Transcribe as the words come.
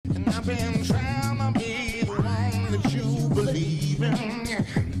I've been trying to be the one that you believe in.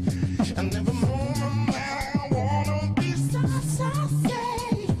 And every moment that I wanna be so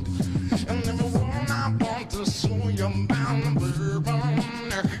safe. And every one I want to show you bound bourbon.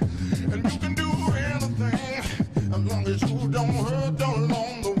 And you can do anything as long as you don't hurt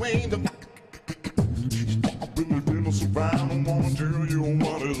along the way. Stop in the dinner surround. I wanna tell you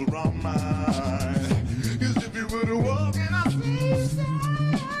what is around my eyes. 'Cause if you were to walk in a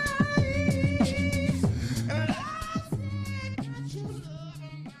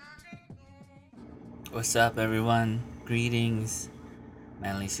What's up, everyone? Greetings.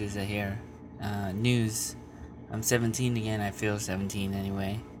 Manly Souza here. News. I'm 17 again. I feel 17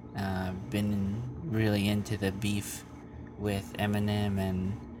 anyway. Been really into the beef with Eminem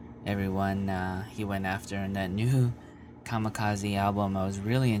and everyone he went after in that new Kamikaze album. I was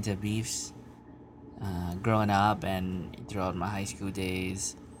really into beefs growing up and throughout my high school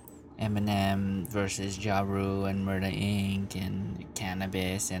days. Eminem versus Ja Rule and Murder Inc. and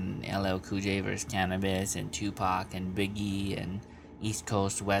Cannabis and LL Cool J versus Cannabis and Tupac and Biggie and East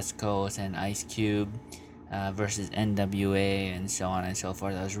Coast, West Coast and Ice Cube versus NWA and so on and so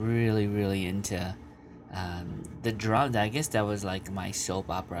forth. I was really into the drama. I guess that was like my soap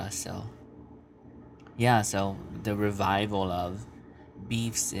opera. So yeah, so the revival of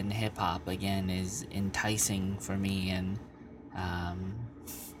beefs in hip hop again is enticing for me, and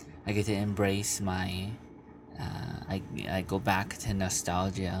I get to embrace my I go back to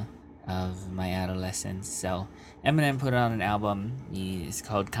nostalgia of my adolescence. So Eminem put out an album. It's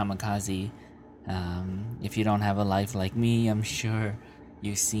called Kamikaze. If you don't have a life like me, I'm sure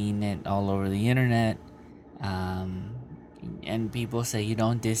you've seen it all over the internet. And people say you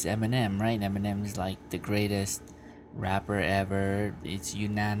don't diss Eminem, right? Eminem is like the greatest rapper ever. It's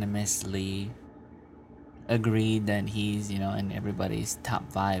unanimously agreed that he's, in everybody's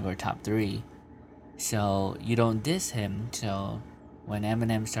top 5 or top 3. So you don't diss him. So when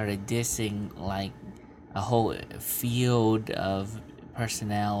Eminem started dissing like a whole field of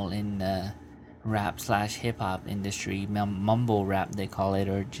personnel in the rap / hip hop industry, mumble rap they call it,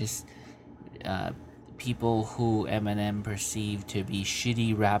 or just people who Eminem perceived to be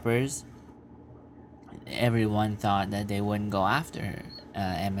shitty rappers, everyone thought that they wouldn't go after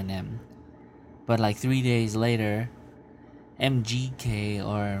Eminem. But like 3 days later, MGK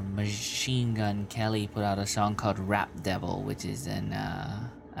or Machine Gun Kelly put out a song called Rap Devil, which is an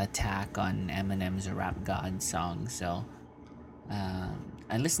attack on Eminem's Rap God song. So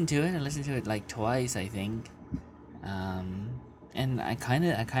I listened to it like twice, I think, and I kind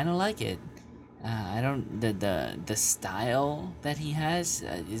of like it. I don't the style that he has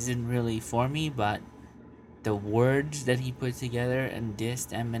isn't really for me, but the words that he put together and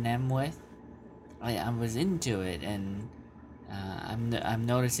dissed Eminem with, I was into it, and I'm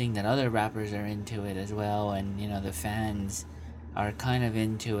noticing that other rappers are into it as well, and the fans are kind of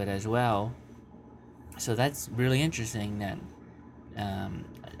into it as well. So that's really interesting that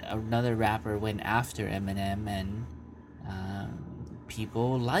another rapper went after Eminem, and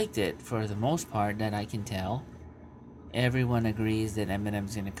people liked it for the most part, that I can tell. Everyone agrees that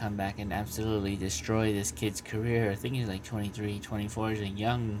Eminem's going to come back and absolutely destroy this kid's career. I think he's like 23, 24. He's a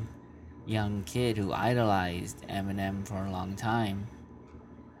young kid who idolized Eminem for a long time.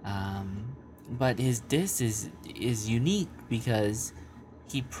 But his diss is unique because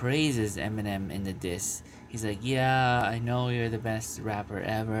he praises Eminem in the diss. He's like, yeah, I know you're the best rapper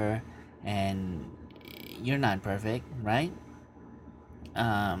ever, and you're not perfect, right?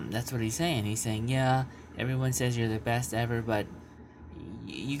 That's what he's saying. He's saying, yeah, everyone says you're the best ever, but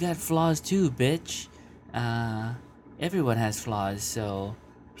you got flaws too, bitch. Everyone has flaws, so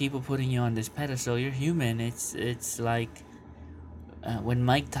people putting you on this pedestal, you're human. It's like when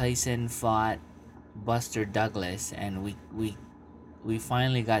Mike Tyson fought Buster Douglas, and we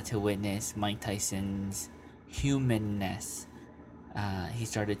finally got to witness Mike Tyson's humanness. He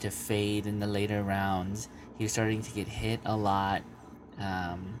started to fade in the later rounds. He was starting to get hit a lot.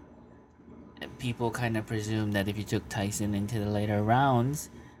 People kind of presumed that if you took Tyson into the later rounds,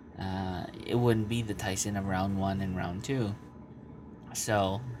 it wouldn't be the Tyson of round 1 and round 2.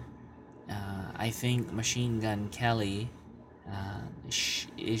 So I think Machine Gun Kelly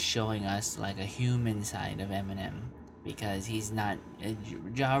is showing us like a human side of Eminem, because he's not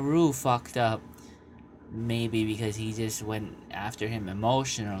Ja Rule fucked up, maybe because he just went after him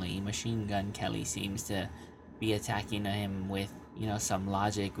emotionally. Machine Gun Kelly seems to be attacking him with some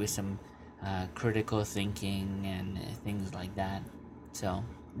logic, with some critical thinking and things like that. So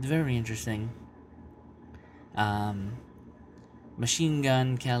very interesting. Machine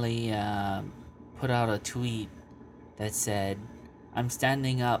Gun Kelly put out a tweet that said, "I'm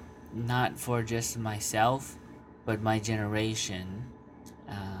standing up not for just myself, but my generation.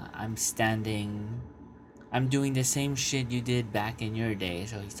 I'm doing the same shit you did back in your day.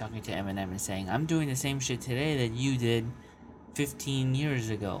 So he's talking to Eminem and saying, I'm doing the same shit today that you did 15 years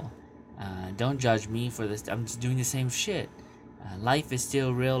ago. Don't judge me for this. I'm just doing the same shit. Life is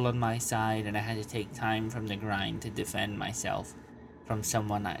still real on my side, and I had to take time from the grind to defend myself from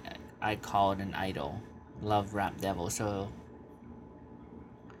someone I called an idol. Love Rap Devil. So,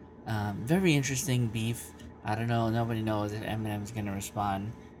 very interesting beef. I don't know. Nobody knows if Eminem's gonna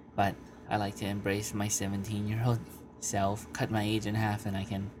respond, but I like to embrace my 17-year-old self, cut my age in half, and I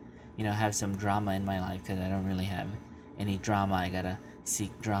can, have some drama in my life, because I don't really have any drama. I gotta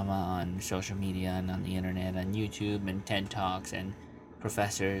seek drama on social media and on the internet, on YouTube and TED Talks, and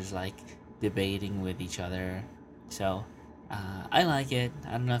professors like debating with each other. So I like it.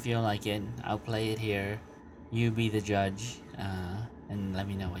 I don't know if you'll like it. I'll play it here. You be the judge, and let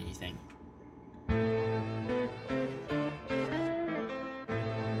me know what you think.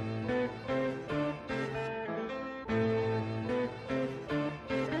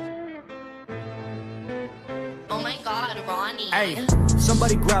 Hey,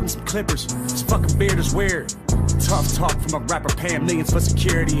 somebody grab me some clippers. This fucking beard is weird. Tough talk from a rapper paying millions for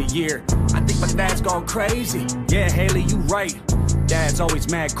security a year. I think my dad's gone crazy. Yeah, Haley, you right. Dad's always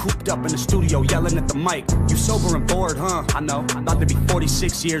mad, cooped up in the studio, yelling at the mic. You sober and bored, huh? I know. I'm about to be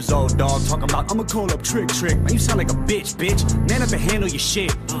 46 years old, dog. Talking about, I'ma call up Trick. Man, you sound like a bitch. Man up and handle your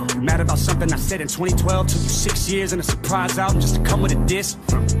shit. You mad about something I said in 2012? Took you 6 years and a surprise album just to come with a diss?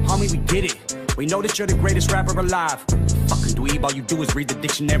 Homie, we get it. We know that you're the greatest rapper alive. Fucking dweeb, all you do is read the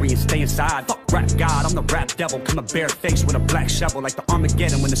dictionary and stay inside. Fuck rap god, I'm the rap devil. Coming barefaced with a black shovel like the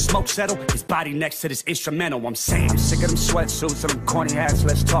Armageddon. When the smoke settle, his body next to this instrumental. I'm saying, I'm sick of them sweatsuits and them corny hats,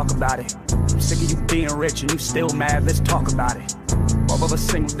 let's talk about it. I'm sick of you being rich and you still mad, let's talk about it. Both of us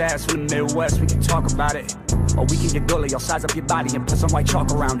single dads from the Midwest, we can talk about it. Or we can get gully, I'll size up your body and put some white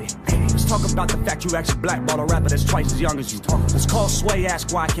chalk around it. Let's talk about the fact you actually blackball a rapper that's twice as young as you. Let's call Sway,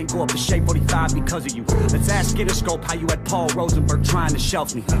 ask why I can't go up to Shape 45 because of you. Let's ask Interscope how you had Paul Rosenberg trying to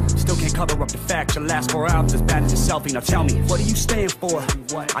shelf me. Still can't cover up the fact your last 4 albums as bad as your selfie. Now tell me, what do you stand for?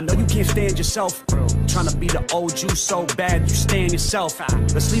 I know you can't stand yourself. Trying to be the old you so bad you stand yourself.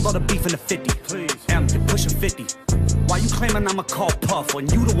 Let's leave all the beef in the 50. Please. You're pushing 50. Why you claiming I'ma call Puff when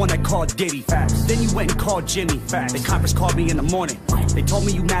you the one that called Diddy? Facts. Then you went and called Jimmy. Facts. They conference called me in the morning. They told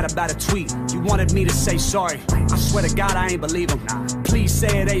me you mad about a tweet. You wanted me to say sorry. I swear to God I ain't believe them. Please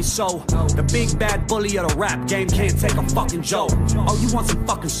say it ain't so. The big bad bully of the rap game can't take a fucking joke. Oh, you want some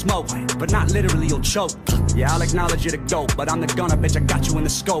fucking smoke, but not literally, you'll choke. Yeah, I'll acknowledge you're the GOAT, but I'm the gunner, bitch, I got you in the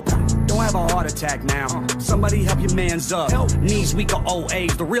scope. Don't have a heart attack now. Somebody help your mans up. Knees weak or old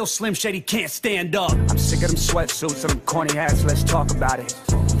age, the real Slim Shady can't stand up. I'm sick of them sweatsuits and them corny hats, let's talk about it.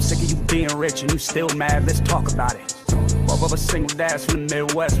 I'm sick of you being rich and you still mad, let's talk about it. Both of us single dads from the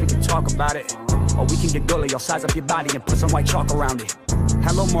Midwest, we can talk about it. Or we can get gully, I'll size up your body and put some white chalk around it.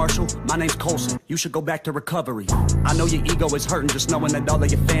 Hello Marshall, my name's Colson. You should go back to recovery. I know your ego is hurting just knowing that all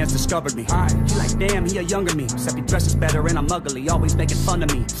of your fans discovered me. You like, damn, he a younger me. Except he dresses better and I'm ugly, always making fun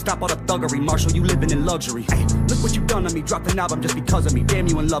of me. Stop all the thuggery, Marshall, you living in luxury. Hey, look what you done to me, dropped an album just because of me. Damn,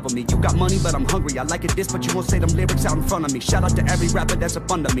 you in love with me. You got money, but I'm hungry. I like it this, but you won't say them lyrics out in front of me. Shout out to every rapper that's up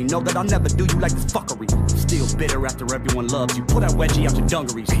under me. Know that I'll never do you like this fuckery. Still bitter after everyone loves you. Pull that wedgie out your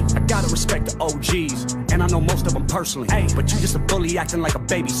dungarees. I gotta respect the OGs, and I know most of them personally. Hey, but you just a bully acting like a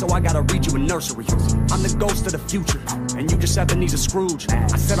baby, so I gotta read you a nursery. I'm the ghost of the future, and you just Ebenezer Scrooge.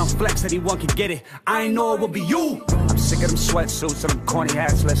 I said I'm flex, anyone can get it. I ain't know it would be you. I'm sick of them sweatsuits and them corny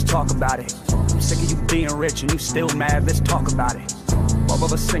hats, let's talk about it. I'm sick of you being rich and you still mad, let's talk about it. Both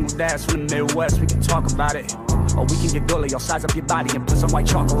of us single dads from the Midwest, we can talk about it. Or we can get gully, I'll size up your body and put some white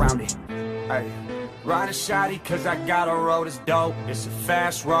chalk around it. Hey. Riding shoddy cause I got a road that's dope. It's a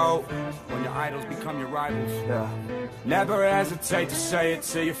fast road when your idols become your rivals. Yeah. Never hesitate to say it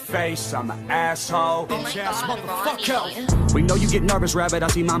to your face. I'm an asshole. Bitch ass motherfucker. We know you get nervous, rabbit. I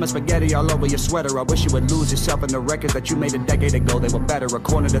see mama spaghetti all over your sweater. I wish you would lose yourself in the records that you made a decade ago. They were better.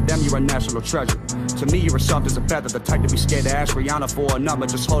 According to them, you're a national treasure. To me, you're as soft as a feather. The type to be scared to ask Rihanna for a number.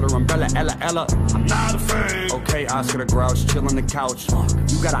 Just hold her umbrella, Ella. I'm not afraid. Okay, Oscar the Grouch, chill on the couch.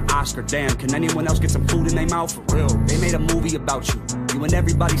 You got an Oscar, damn. Can anyone else get some food in their mouth? For real. They made a movie about you. You in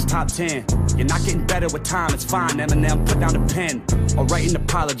everybody's top 10. You're not getting better with time, it's fine. Eminem, put down the pen. Or write an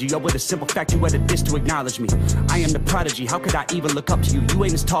apology, or with a simple fact you had a diss to acknowledge me. I am the prodigy, how could I even look up to you? You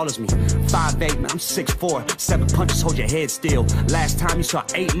ain't as tall as me. 5'8", man, I'm 6'4". 7 punches, hold your head still. Last time you saw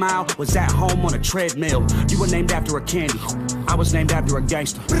 8 Mile was at home on a treadmill. You were named after a candy. I was named after a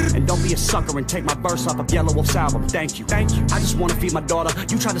gangster. And don't be a sucker and take my verse off of Yellow Wolf's album. Thank you. I just wanna feed my daughter.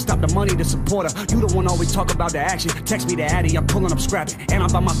 You try to stop the money to support her. You the one always talk about the action. Text me the addy, I'm pulling up scrapping. And I'm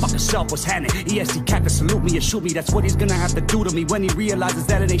by my fucking self, what's happening? EST Cat to salute me and shoot me. That's what he's gonna have to do to me when he realizes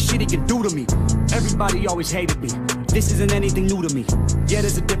that it ain't shit he can do to me. Everybody always hated me. This isn't anything new to me. Yeah,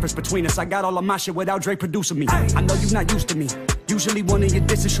 there's a difference between us. I got all of my shit without Dre producing me. I know you're not used to me. Usually one of your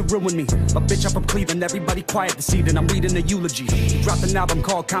disses should ruin me. But bitch, I'm from Cleveland, everybody quiet this evening. I'm reading a eulogy. He dropped an album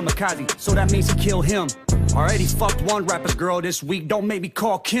called Kamikaze, so that means he killed him. Already fucked one rapper's girl this week, don't make me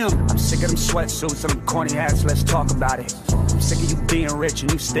call Kim. I'm sick of them sweatsuits and them corny hats, let's talk about it. I'm sick of you being rich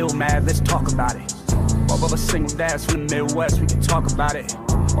and you still mad, let's talk about it. Both of us single dads from the Midwest, we can talk about it.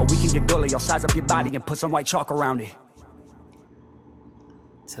 Or we can get gully, I'll size up your body and put some white chalk around it.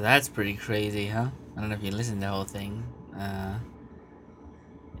 So that's pretty crazy, huh? I don't know if you listened to the whole thing.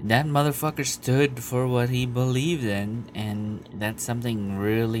 That motherfucker stood for what he believed in, and that's something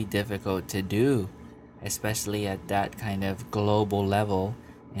really difficult to do, especially at that kind of global level.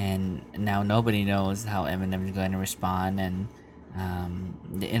 And now nobody knows how Eminem is going to respond, and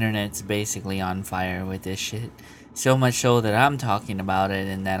the internet's basically on fire with this shit. So much so that I'm talking about it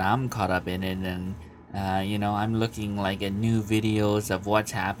and that I'm caught up in it, and I'm looking like at new videos of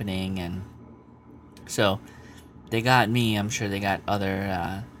what's happening, and so they got me. I'm sure they got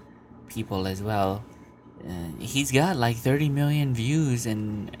other people as well. He's got like 30 million views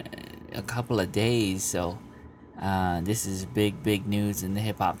in a couple of days, so this is big news in the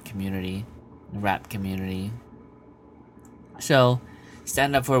hip-hop community, the rap community. So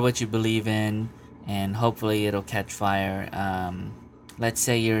stand up for what you believe in, and hopefully it'll catch fire. Let's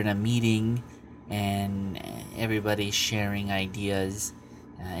say you're in a meeting and everybody's sharing ideas.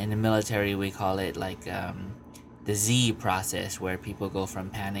 In the military we call it like the Z process, where people go from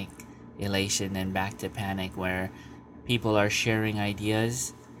panic, elation, and back to panic, where people are sharing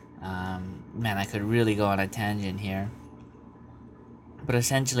ideas. Man, I could really go on a tangent here, but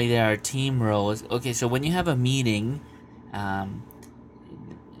essentially there are team roles. Okay, so when you have a meeting,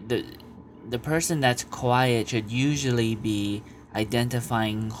 the person that's quiet should usually be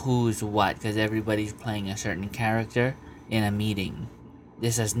identifying who's what, because everybody's playing a certain character in a meeting.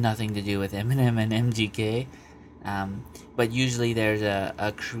 This has nothing to do with Eminem and MGK, but usually there's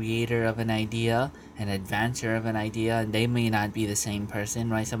a creator of an idea, an advancer of an idea, and they may not be the same person,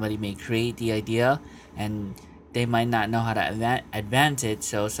 right? Somebody may create the idea and they might not know how to advance it,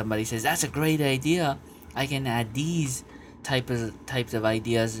 so somebody says, that's a great idea, I can add these types of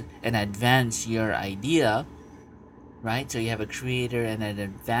ideas and advance your idea, right? So you have a creator and an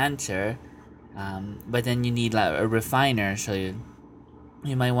advancer, but then you need like a refiner, so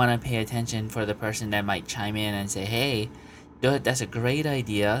you might want to pay attention for the person that might chime in and say, hey, dude, that's a great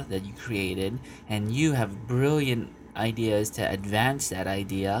idea that you created, and you have brilliant ideas to advance that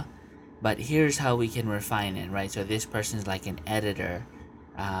idea, but here's how we can refine it, right? So this person's like an editor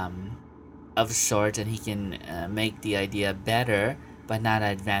of sorts, and he can make the idea better but not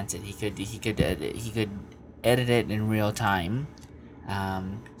advance it. He could edit it in real time.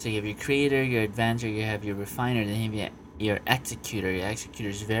 So you have your creator, your advancer, you have your refiner, then you have your executor. Your executor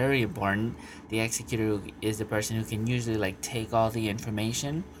is very important. The executor is the person who can usually like take all the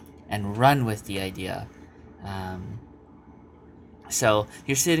information and run with the idea. So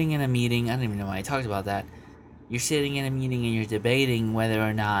you're sitting in a meeting. I don't even know why I talked about that. You're sitting in a meeting and you're debating whether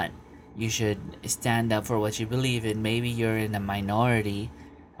or not you should stand up for what you believe in. Maybe you're in a minority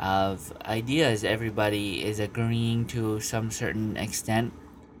of ideas. Everybody is agreeing to some certain extent,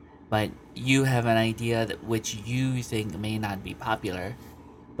 but you have an idea that which you think may not be popular,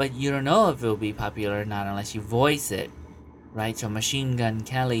 but you don't know if it will be popular or not unless you voice it, right? So Machine Gun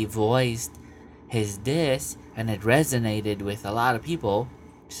Kelly voiced his diss, and it resonated with a lot of people.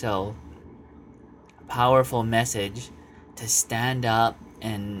 So powerful message to stand up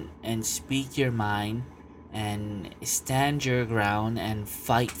and speak your mind and stand your ground and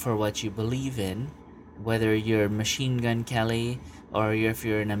fight for what you believe in, whether you're Machine Gun Kelly, or if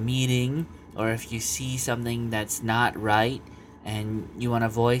you're in a meeting, or if you see something that's not right and you want to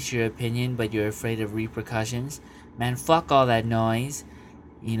voice your opinion but you're afraid of repercussions. Man, fuck all that noise.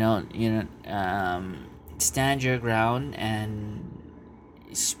 Stand your ground and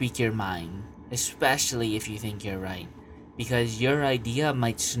speak your mind, especially if you think you're right, because your idea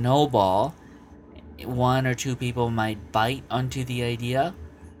might snowball. One or two people might bite onto the idea,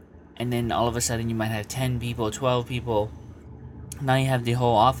 and then all of a sudden you might have 10 people, 12 people. Now you have the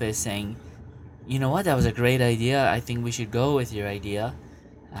whole office saying, you know what, that was a great idea, I think we should go with your idea.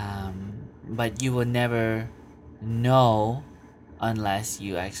 But you will never know unless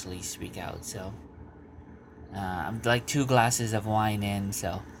you actually speak out. So I'm like 2 glasses of wine in,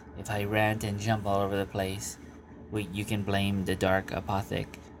 so if I rant and jump all over the place, you can blame the dark apothic.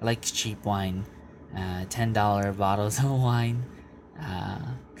 I like cheap wine, $10 bottles of wine,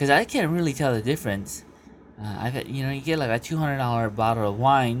 because I can't really tell the difference. You get like a $200 bottle of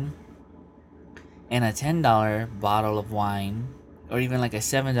wine and a $10 bottle of wine, or even like a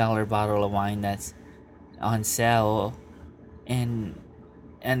 $7 bottle of wine that's on sale, and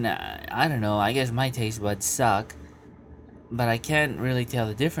I don't know. I guess my taste buds suck, but I can't really tell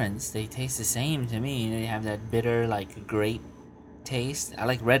the difference. They taste the same to me. They have that bitter, like, grape taste. I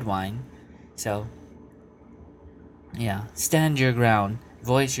like red wine, so yeah. Stand your ground,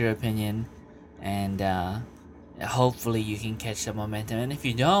 voice your opinion, and hopefully you can catch the momentum. And if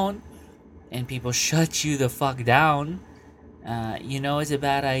you don't, and people shut you the fuck down, it's a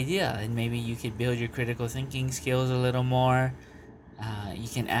bad idea, and maybe you could build your critical thinking skills a little more. You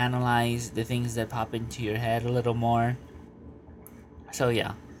can analyze the things that pop into your head a little more. So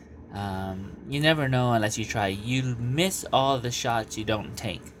yeah, you never know unless you try. You miss all the shots you don't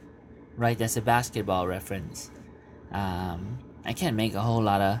take, right? That's a basketball reference. I can't make a whole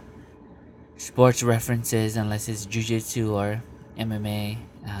lot of sports references unless it's jiu-jitsu or MMA,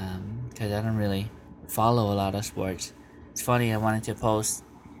 because I don't really follow a lot of sports. It's funny, I wanted to post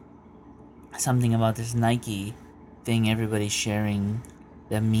something about this Nike thing. Everybody's sharing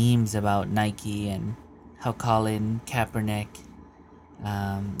the memes about Nike and how Colin Kaepernick,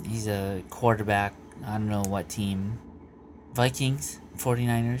 he's a quarterback, I don't know what team, Vikings,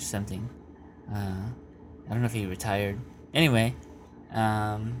 49ers, something. I don't know if he retired. Anyway,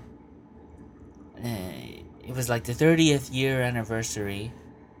 it was like the 30th year anniversary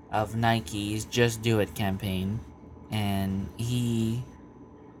of Nike's Just Do It campaign, and he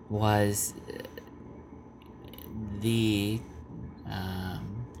was the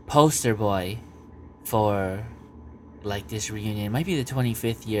poster boy for like this reunion. It might be the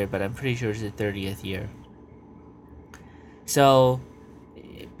 25th year, but I'm pretty sure it's the 30th year. So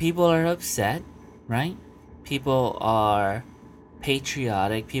people are upset, right? People are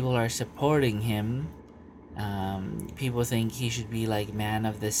patriotic. People are supporting him. People think he should be like man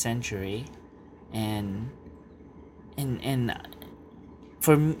of the century, and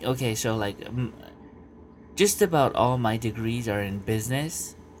for me, okay, so like just about all my degrees are in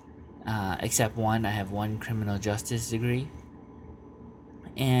business, except one. I have one criminal justice degree,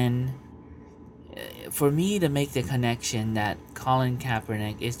 and for me to make the connection that Colin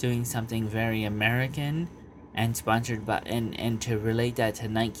Kaepernick is doing something very American and sponsored by, and to relate that to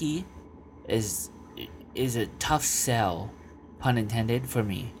Nike is a tough sell, pun intended, for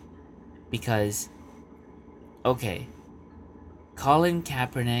me, because okay, Colin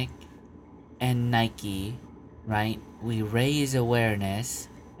Kaepernick and Nike, right? We raise awareness,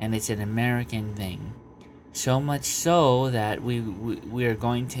 and it's an American thing. So much so that we are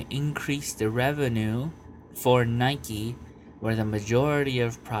going to increase the revenue for Nike, where the majority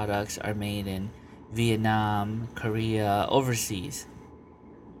of products are made in Vietnam, Korea, overseas.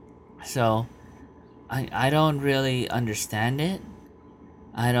 So I don't really understand it.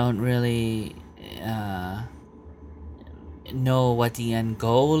 I don't really know what the end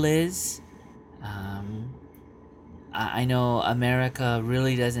goal is. I know America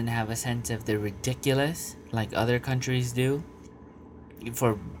really doesn't have a sense of the ridiculous like other countries do,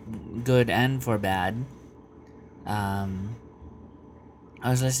 for good and for bad. I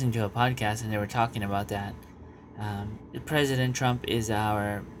was listening to a podcast and they were talking about that. President Trump is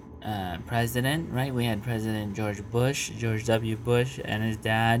our president, right? We had President George W. Bush, and his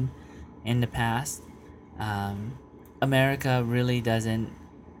dad in the past. America really doesn't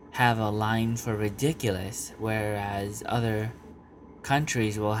have a line for ridiculous, whereas other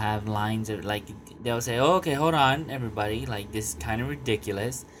countries will have lines of, like, they'll say, oh, okay, hold on, everybody, like, this is kind of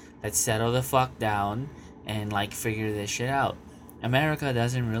ridiculous, let's settle the fuck down and like figure this shit out. America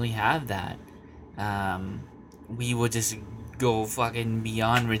doesn't really have that. We will just go fucking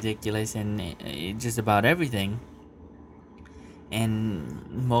beyond ridiculous and just about everything, and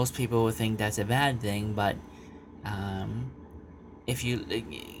most people would think that's a bad thing, but if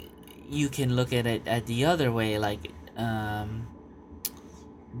you can look at it at the other way, like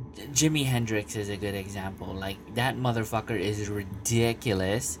Jimi Hendrix is a good example. Like, that motherfucker is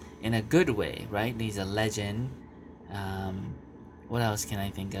ridiculous in a good way, right? He's a legend. What else can I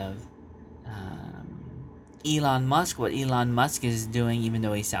think of? Elon Musk. What Elon Musk is doing, even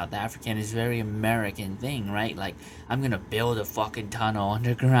though he's South African, is very American thing, right? Like, I'm gonna build a fucking tunnel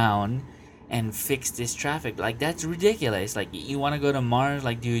underground and fix this traffic. Like, that's ridiculous. Like, you want to go to Mars?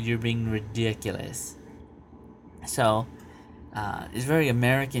 Like, dude, you're being ridiculous. So It's a very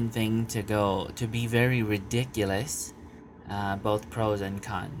American thing to be very ridiculous, both pros and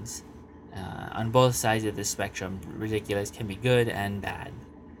cons. On both sides of the spectrum, ridiculous can be good and bad.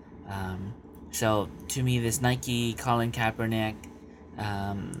 So to me, this Nike Colin Kaepernick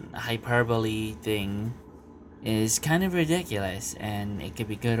hyperbole thing is kind of ridiculous, and it could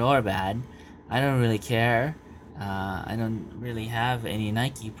be good or bad. I don't really care. I don't really have any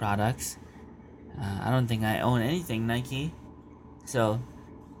Nike products. I don't think I own anything Nike, so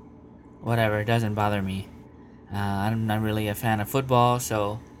whatever, it doesn't bother me. I'm not really a fan of football,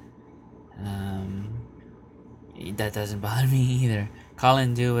 so that doesn't bother me either. Call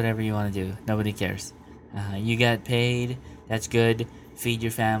and do whatever you want to do. Nobody cares. You get paid. That's good. Feed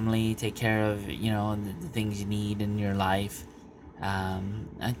your family. Take care of the things you need in your life.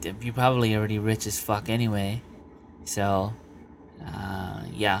 You're probably already rich as fuck anyway. So,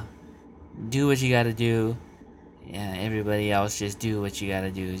 yeah. Do what you gotta do. Yeah, everybody else just do what you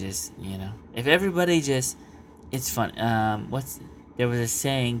gotta do. Just if everybody just, it's fun. There was a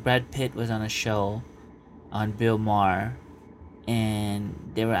saying. Brad Pitt was on a show on Bill Maher,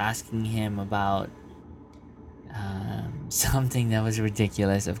 and they were asking him about something that was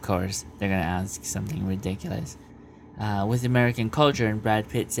ridiculous. Of course, they're gonna ask something ridiculous with American culture, and Brad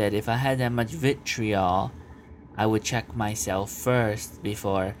Pitt said, "If I had that much vitriol, I would check myself first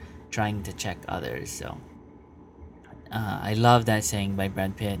before trying to check others." So I love that saying by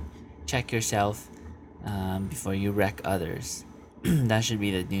Brad Pitt. Check yourself before you wreck others. That should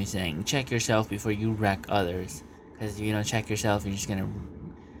be the new saying. Check yourself before you wreck others. Because if you don't check yourself, you're just gonna,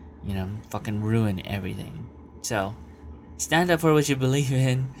 fucking ruin everything. So, stand up for what you believe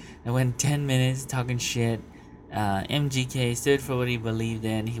in. I went 10 minutes talking shit. MGK stood for what he believed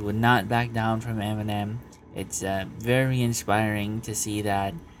in. He would not back down from Eminem. It's very inspiring to see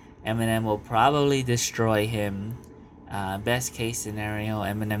that. Eminem will probably destroy him. Best case scenario,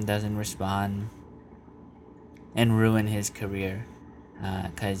 Eminem doesn't respond and ruin his career.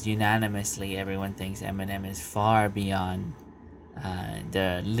 Because unanimously, everyone thinks Eminem is far beyond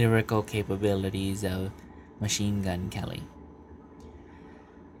the lyrical capabilities of Machine Gun Kelly.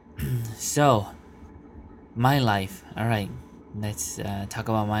 So, my life. Alright, let's talk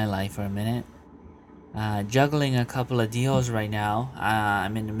about my life for a minute. Juggling a couple of deals right now.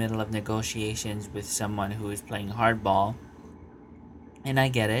 I'm in the middle of negotiations with someone who is playing hardball. And I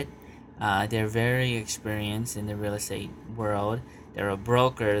get it. They're very experienced in the real estate world. They're a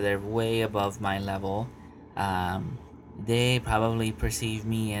broker. They're way above my level. They probably perceive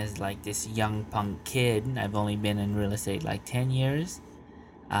me as like this young punk kid. I've only been in real estate like 10 years.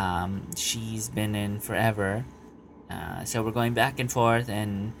 She's been in forever. So we're going back and forth,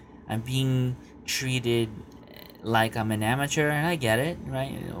 and I'm being treated like I'm an amateur, and I get it,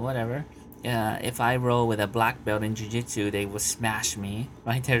 right? Whatever. If I roll with a black belt in jiu-jitsu, they will smash me,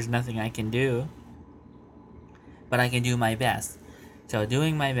 right? There's nothing I can do, but I can do my best. So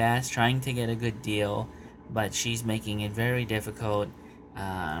doing my best, trying to get a good deal, but she's making it very difficult.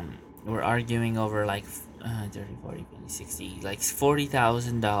 We're arguing over like 30, 40, 50, 60, like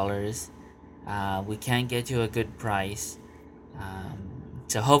 $40,000. We can't get to a good price.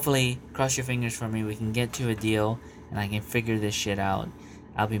 So hopefully, cross your fingers for me, we can get to a deal and I can figure this shit out.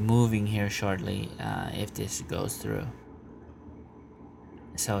 I'll be moving here shortly if this goes through.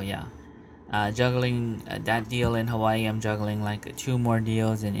 So yeah, juggling that deal in Hawaii. I'm juggling like 2 more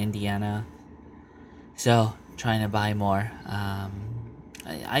deals in Indiana. So trying to buy more.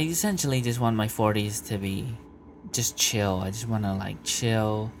 I essentially just want my 40s to be just chill. I just want to like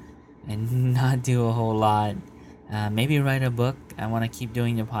chill and not do a whole lot. Maybe write a book. I want to keep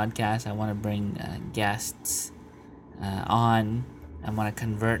doing the podcast. I want to bring guests on. I want to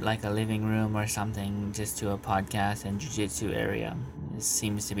convert like a living room or something just to a podcast and jiu-jitsu area. This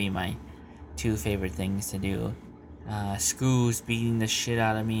seems to be my 2 favorite things to do. School's beating the shit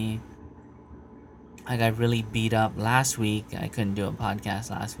out of me. I got really beat up last week. I couldn't do a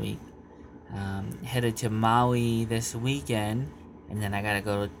podcast last week. Headed to Maui this weekend, and then I gotta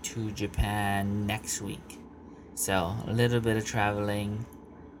go to Japan next week. So a little bit of traveling.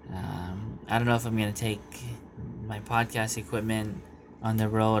 I don't know if I'm gonna take my podcast equipment on the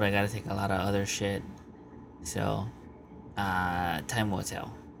road. I gotta take a lot of other shit. So time will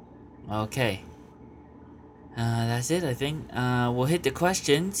tell. Okay. That's it, I think. We'll hit the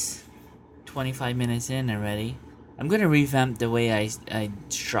questions. 25 minutes in already. I'm gonna revamp the way I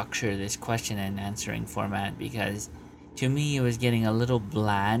structure this question and answering format, because to me it was getting a little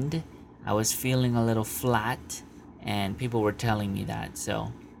bland. I was feeling a little flat, and people were telling me that.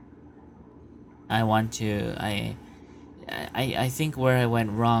 So I I think where I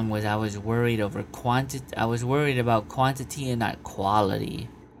went wrong was I was worried about quantity and not quality.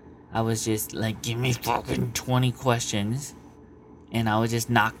 I was just like, give me fucking 20 questions, and I would just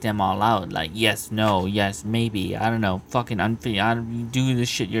knock them all out. Like, yes, no, yes, maybe. I don't know. Fucking do this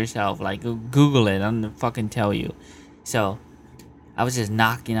shit yourself. Like, Google it. I'm gonna fucking tell you. So, I was just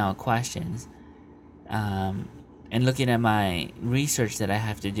knocking out questions. And looking at my research that I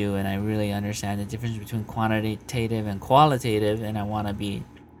have to do, and I really understand the difference between quantitative and qualitative, and I want to be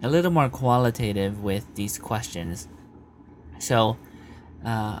a little more qualitative with these questions. So,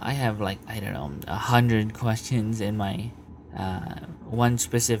 I have like, I don't know, 100 questions in my one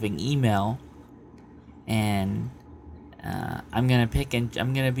specific email, and I'm gonna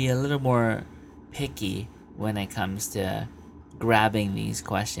be a little more picky when it comes to grabbing these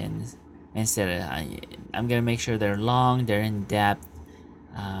questions. Instead of, I'm gonna make sure they're long, they're in depth.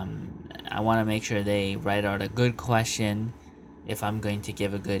 I want to make sure they write out a good question if I'm going to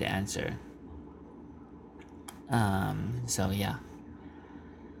give a good answer. So yeah,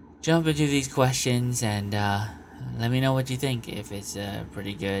 jump into these questions and let me know what you think, if it's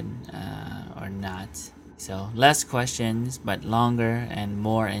pretty good or not. So less questions, but longer and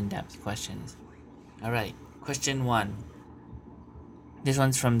more in-depth questions. All right, question 1. This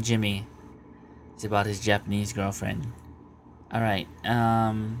one's from Jimmy. It's about his Japanese girlfriend. All right.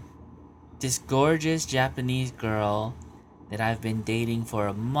 This gorgeous Japanese girl that I've been dating for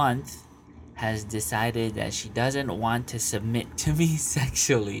a month has decided that she doesn't want to submit to me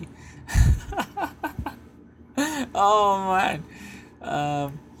sexually. Oh man.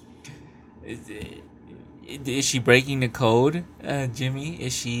 Is she breaking the code, Jimmy?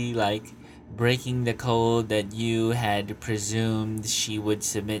 Is she like breaking the code that you had presumed she would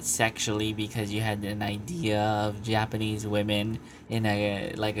submit sexually because you had an idea of Japanese women in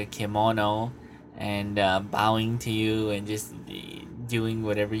a kimono and bowing to you and just doing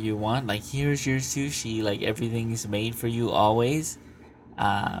whatever you want? Like, here's your sushi, like everything's made for you always.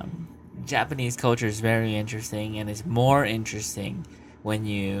 Japanese culture is very interesting, and it's more interesting when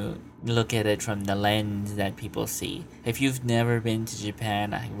you look at it from the lens that people see. If you've never been to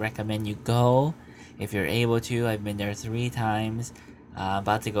Japan, I recommend you go. If you're able to, I've been there 3 times,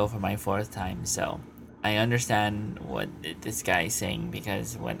 about to go for my 4th time. So I understand what this guy is saying,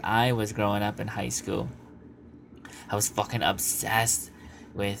 because when I was growing up in high school, I was fucking obsessed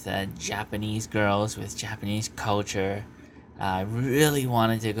with Japanese girls, with Japanese culture. I really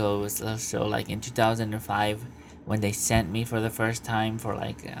wanted to go. So like in 2005, when they sent me for the first time for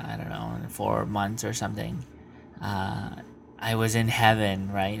like, I don't know, 4 months or something, I was in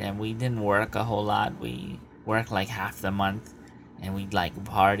heaven, right? And we didn't work a whole lot. We worked like half the month, and we'd like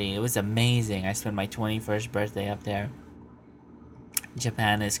party. It was amazing. I spent my 21st birthday up there.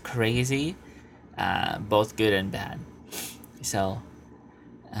 Japan is crazy, both good and bad. So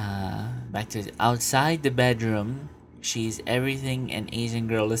back to outside the bedroom, she's everything an Asian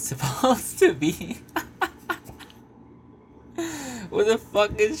girl is supposed to be. What the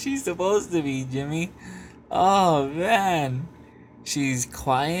fuck is she supposed to be, Jimmy? Oh man. She's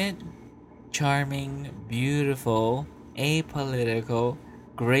quiet, charming, beautiful, apolitical,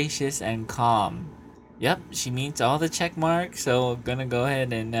 gracious, and calm. Yep, she meets all the check marks, so I'm gonna go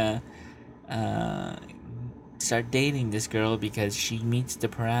ahead and start dating this girl because she meets the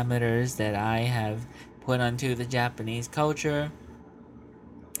parameters that I have put onto the Japanese culture.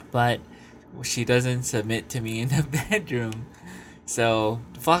 But she doesn't submit to me in the bedroom. So,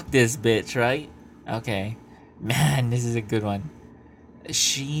 fuck this bitch, right? Okay. Man, this is a good one.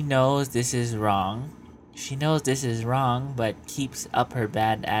 She knows this is wrong. She knows this is wrong, but keeps up her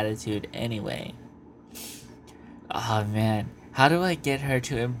bad attitude anyway. Oh, man. How do I get her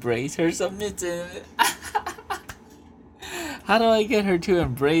to embrace her submissive? How do I get her to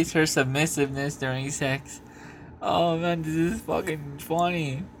embrace her submissiveness during sex? Oh, man, this is fucking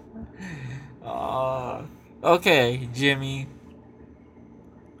funny. Okay, Jimmy.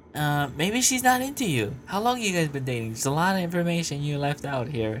 Maybe she's not into you. How long you guys been dating? There's a lot of information you left out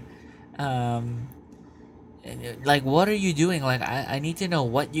here. Like, what are you doing? Like, I need to know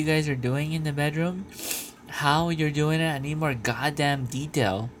what you guys are doing in the bedroom, how you're doing it. I need more goddamn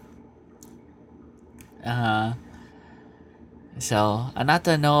detail. So,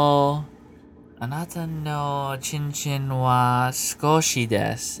 anata no chinchin wa skoshi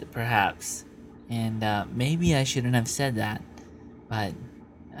desu, perhaps. And maybe I shouldn't have said that, but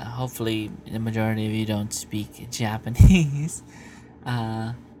hopefully the majority of you don't speak Japanese.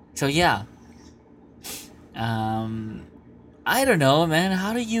 So yeah. I don't know, man.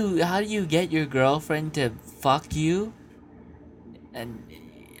 How do you get your girlfriend to fuck you? And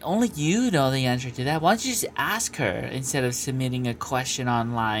only you know the answer to that. Why don't you just ask her instead of submitting a question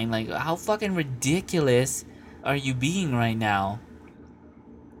online? Like, how fucking ridiculous are you being right now?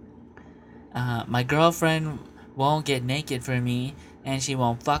 My girlfriend won't get naked for me, and she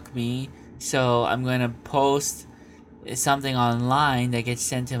won't fuck me, so I'm gonna post something online that gets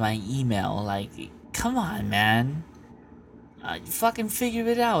sent to my email. Like, come on, man. Fucking figure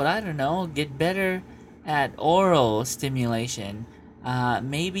it out. I don't know. Get better at oral stimulation.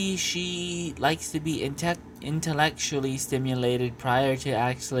 Maybe she likes to be intellectually stimulated prior to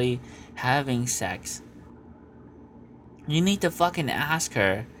actually having sex. You need to fucking ask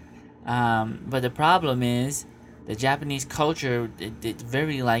her. But the problem is, the Japanese culture, it's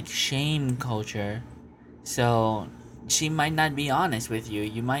very like shame culture. So she might not be honest with you.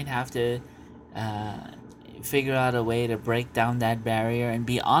 You might have to uh, figure out a way to break down that barrier and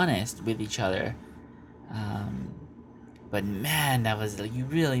be honest with each other. But man, you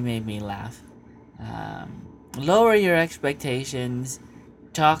really made me laugh. Lower your expectations,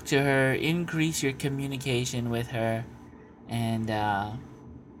 talk to her, increase your communication with her, and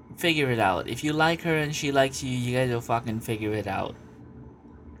figure it out. If you like her and she likes you, you guys will fucking figure it out.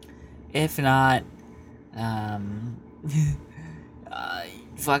 If not, um,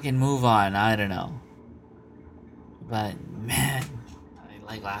 fucking move on. I don't know. But man, I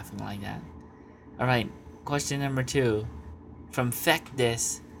like laughing like that. Alright, question number 2. From Feck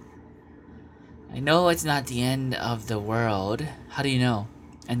This. I know it's not the end of the world. How do you know?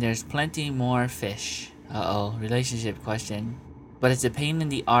 And there's plenty more fish. Relationship question. But it's a pain in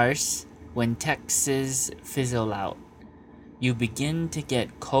the arse when texts fizzle out. You begin to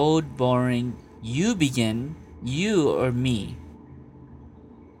get cold, boring. You or me.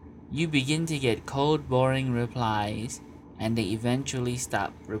 You begin to get cold, boring replies, and they eventually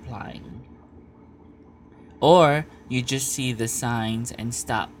stop replying. Or you just see the signs and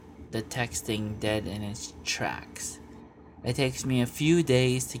stop the texting dead in its tracks. It takes me a few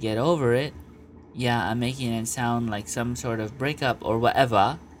days to get over it. Yeah, I'm making it sound like some sort of breakup or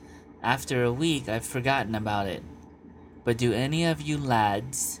whatever. After a week, I've forgotten about it. But do any of you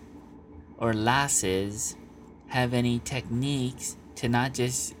lads or lasses have any techniques to not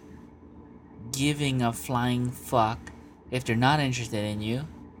just giving a flying fuck if they're not interested in you?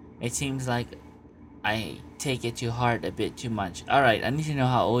 It seems like I take it to heart a bit too much. Alright, I need to know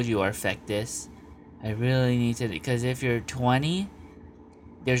how old you are, Feck This. I really need to, because if you're 20,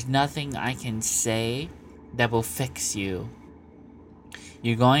 there's nothing I can say that will fix you.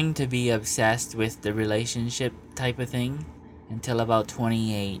 You're going to be obsessed with the relationship type of thing until about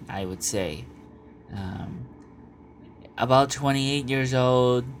 28, I would say. About 28 years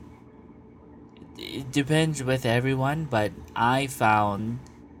old, it depends with everyone, but I found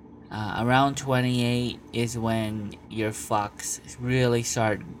around 28 is when your fucks really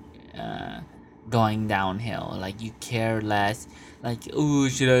start going downhill. Like, you care less. Like, ooh,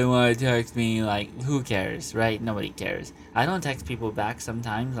 should I want to text me? Like, who cares, right? Nobody cares. I don't text people back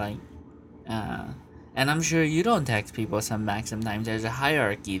sometimes, like, and I'm sure you don't text people back sometimes. There's a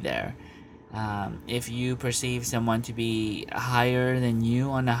hierarchy there. If you perceive someone to be higher than you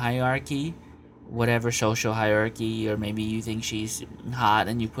on the hierarchy, whatever social hierarchy, or maybe you think she's hot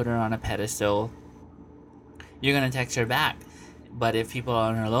and you put her on a pedestal, you're gonna text her back. But if people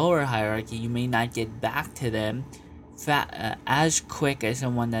are on a lower hierarchy, you may not get back to them as quick as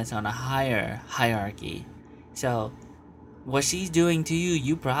someone that's on a higher hierarchy. So what she's doing to you,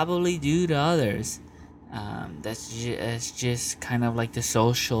 you probably do to others. That's just kind of like the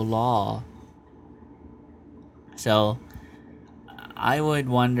social law. So I would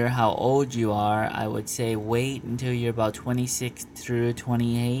wonder how old you are. I would say wait until you're about 26 through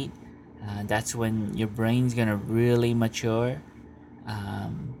 28. That's when your brain's gonna really mature.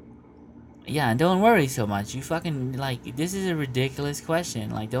 Yeah, and don't worry so much. You fucking, like, this is a ridiculous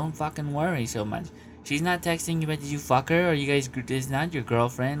question. Like, don't fucking worry so much. She's not texting you, but did you fuck her? Or you guys, is not your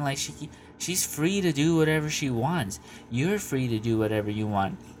girlfriend? Like, she's free to do whatever she wants. You're free to do whatever you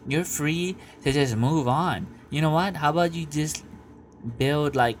want. You're free to just move on. You know what? How about you just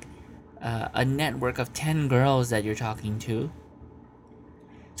build, like, a network of 10 girls that you're talking to?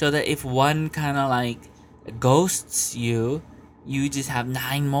 So that if one kind of, like, ghosts you, you just have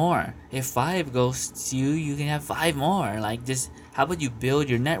 9 more. If 5 ghosts you, you can have 5 more. Like, just, how about you build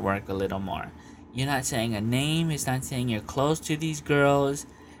your network a little more? You're not saying a name. It's not saying you're close to these girls.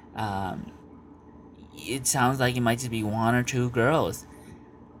 It sounds like it might just be 1 or 2 girls.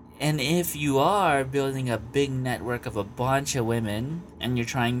 And if you are building a big network of a bunch of women, and you're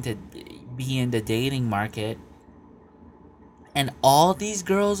trying to be in the dating market, and all these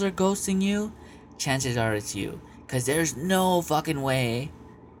girls are ghosting you, chances are it's you. Because there's no fucking way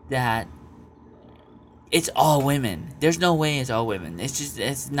that it's all women. There's no way it's all women.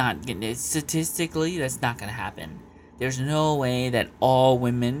 Statistically, that's not gonna happen. There's no way that all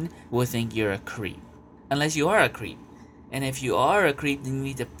women will think you're a creep. Unless you are a creep. And if you are a creep, then you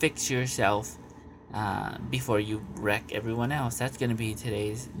need to fix yourself before you wreck everyone else. That's gonna be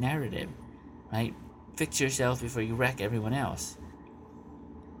today's narrative, right? Fix yourself before you wreck everyone else.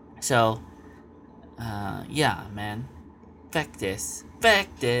 So, yeah, man. Feck this.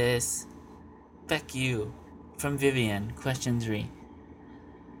 Feck this. Feck you. From Vivian, question 3.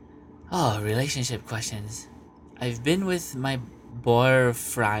 Oh, relationship questions. I've been with my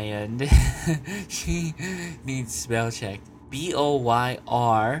boyfriend. She needs spell check.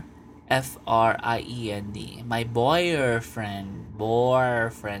 BOYRFRIEND. My boyfriend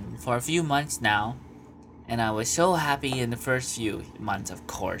for a few months now, and I was so happy in the first few months, of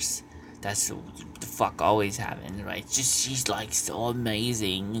course. That's the fuck always happens, right? She's like so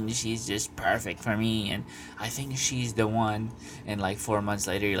amazing, and she's just perfect for me, and I think she's the one. And like 4 months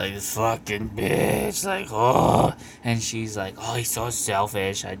later, you're like, this fucking bitch, like, oh, and she's like, oh, he's so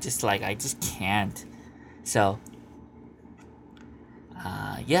selfish. I just can't. So,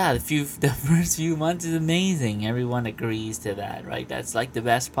 yeah, the first few months is amazing. Everyone agrees to that, right? That's like the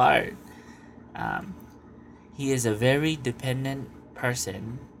best part. He is a very dependent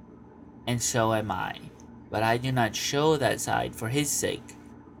person, and so am I. But I do not show that side for his sake.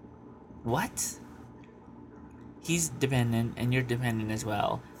 What? He's dependent, and you're dependent as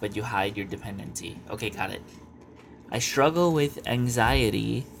well, but you hide your dependency. Okay, got it. I struggle with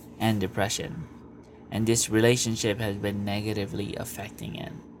anxiety and depression, and this relationship has been negatively affecting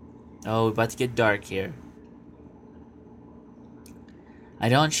it. Oh, we're about to get dark here. I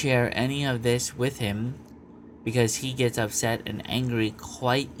don't share any of this with him because he gets upset and angry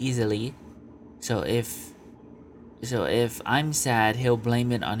quite easily. So if I'm sad, he'll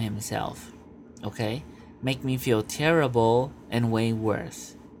blame it on himself. Okay? Make me feel terrible and way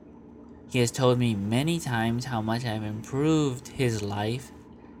worse. He has told me many times how much I've improved his life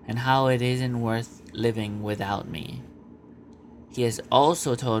and how it isn't worth living without me. He has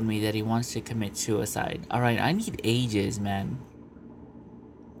also told me that he wants to commit suicide. Alright, I need ages, man.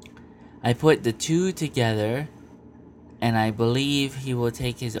 I put the two together, and I believe he will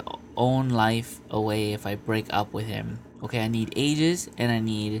take his own life away if I break up with him. Okay, I need ages, and I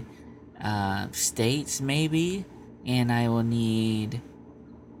need states, maybe, and I will need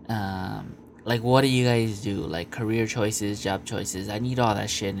like, what do you guys do? Like, career choices, job choices. I need all that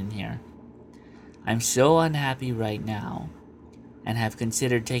shit in here. I'm so unhappy right now, and have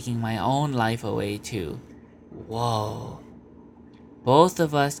considered taking my own life away too. Whoa. Both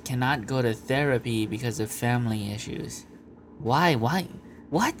of us cannot go to therapy because of family issues. Why?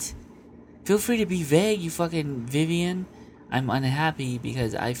 What? Feel free to be vague, you fucking Vivian. I'm unhappy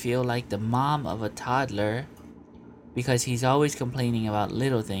because I feel like the mom of a toddler, because he's always complaining about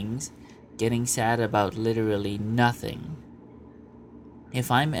little things, getting sad about literally nothing. If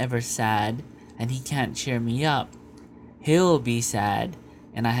I'm ever sad and he can't cheer me up, he'll be sad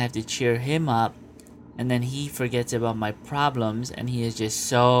and I have to cheer him up, and then he forgets about my problems and he is just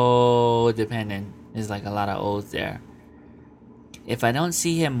so dependent. There's like a lot of oaths there. If I don't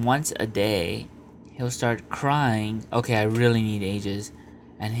see him once a day, he'll start crying. Okay, I really need ages.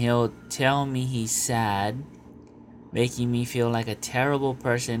 And he'll tell me he's sad, making me feel like a terrible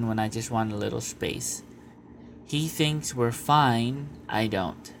person when I just want a little space. He thinks we're fine, I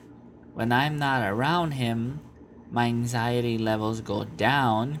don't. When I'm not around him, my anxiety levels go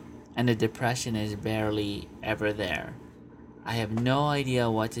down and the depression is barely ever there. I have no idea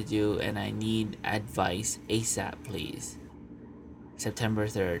what to do and I need advice ASAP, please. September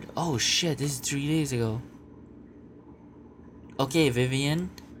 3rd. Oh shit, this is 3 days ago. Okay,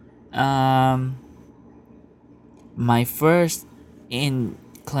 Vivian. My first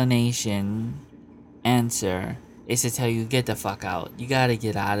inclination answer is to tell you, get the fuck out. You gotta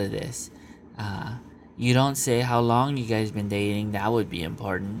get out of this. You don't say how long you guys been dating. That would be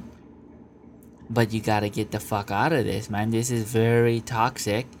important. But you gotta get the fuck out of this, man. This is very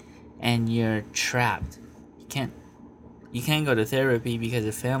toxic, and you're trapped. You can't go to therapy because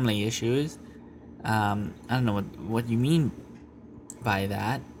of family issues. I don't know what you mean by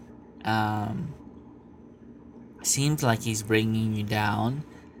that. Seems like he's bringing you down.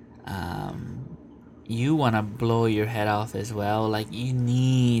 You want to blow your head off as well. Like, you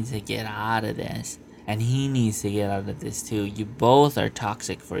need to get out of this, and he needs to get out of this too. You both are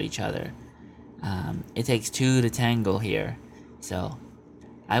toxic for each other. It takes two to tango here. So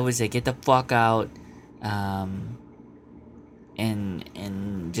I would say get the fuck out, and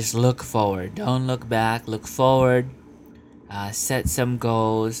just look forward. Don't look back, look forward. set some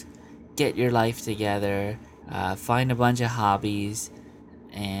goals, get your life together, find a bunch of hobbies,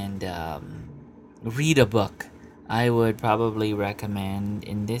 and read a book. I would probably recommend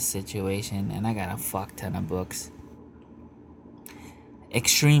in this situation, and I got a fuck ton of books.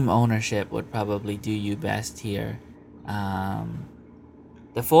 Extreme ownership would probably do you best here.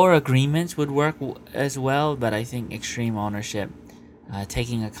 The 4 agreements would work as well, but I think extreme ownership,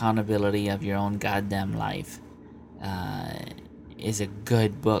 taking accountability of your own goddamn life, is a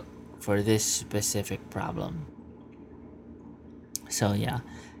good book for this specific problem. So yeah,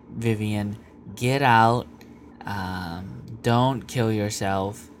 Vivian, get out. Don't kill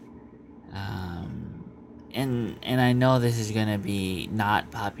yourself. And I know this is gonna be not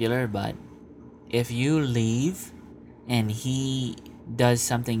popular, but if you leave and he does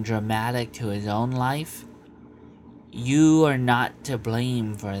something dramatic to his own life, you are not to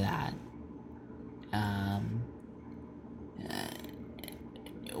blame for that.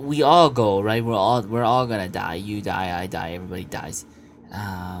 We all go, right? We're all gonna die. You die, I die, everybody dies.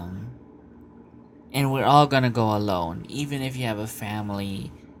 And we're all gonna go alone, even if you have a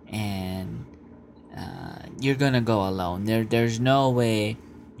family, and you're gonna go alone. There's no way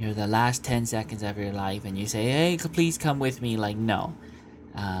you're the last 10 seconds of your life and you say, hey, please come with me. Like, no.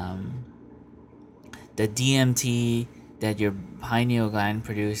 The DMT that your pineal gland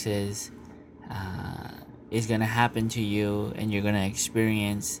produces is gonna happen to you, and you're gonna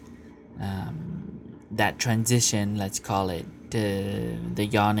experience that transition, let's call it, to the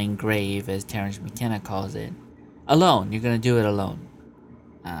yawning grave, as Terrence McKenna calls it, alone. You're gonna do it alone.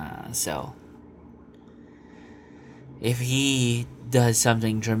 So if he does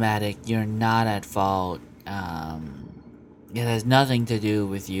something dramatic, you're not at fault. It has nothing to do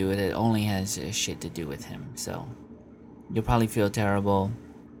with you. It only has shit to do with him. So you'll probably feel terrible,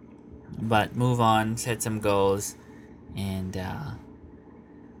 but move on, set some goals, and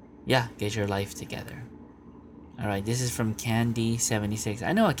yeah, get your life together. All right, this is from Candy76.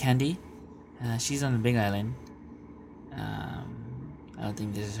 I know a Candy. She's on the Big Island. I don't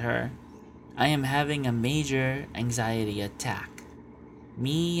think this is her. I am having a major anxiety attack.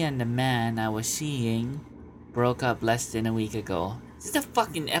 Me and the man I was seeing broke up less than a week ago. Is this the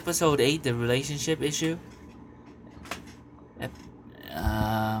fucking episode 8, the relationship issue?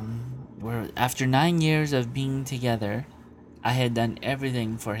 After 9 years of being together, I had done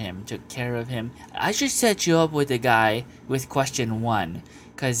everything for him, took care of him. I should set you up with a guy with question 1,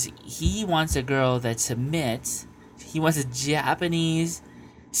 because he wants a girl that submits. He wants a Japanese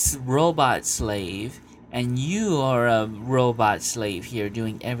robot slave, and you are a robot slave here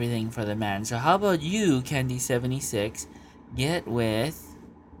doing everything for the man. So how about you, Candy76, get with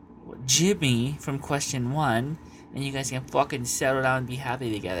Jimmy from question 1, and you guys can fucking settle down and be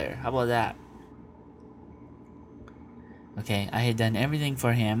happy together. How about that? Okay, I had done everything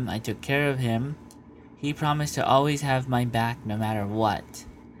for him. I took care of him. He promised to always have my back no matter what.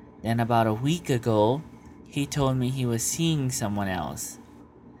 Then about a week ago, he told me he was seeing someone else,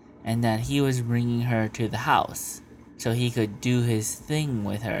 and that he was bringing her to the house so he could do his thing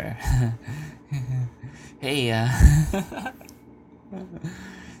with her. Hey,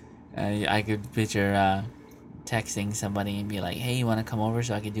 I could picture texting somebody and be like, hey, you want to come over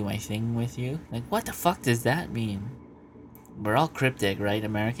so I can do my thing with you? Like, what the fuck does that mean? We're all cryptic, right?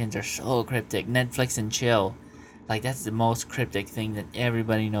 Americans are so cryptic. Netflix and chill. Like, that's the most cryptic thing that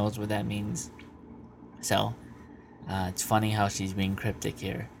everybody knows what that means. So, it's funny how she's being cryptic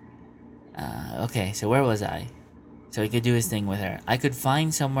here. Okay, so where was I? So he could do his thing with her. I could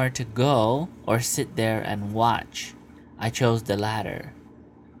find somewhere to go or sit there and watch. I chose the latter.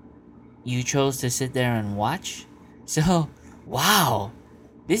 You chose to sit there and watch? So, wow.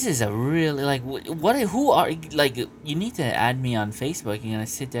 This is a really, like, who are, like, you need to add me on Facebook. You're gonna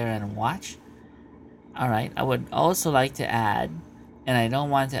sit there and watch? Alright, I would also like to add, and I don't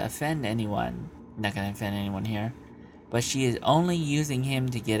want to offend anyone. I'm not gonna offend anyone here. But she is only using him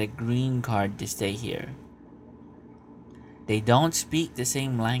to get a green card to stay here. They don't speak the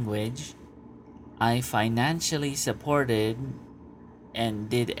same language. I financially supported and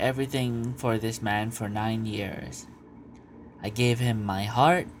did everything for this man for 9 years. I gave him my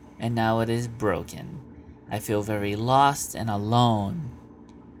heart, and now it is broken. I feel very lost and alone.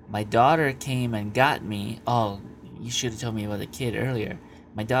 My daughter came and got me. Oh, you should have told me about the kid earlier.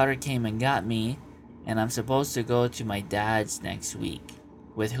 My daughter came and got me, and I'm supposed to go to my dad's next week,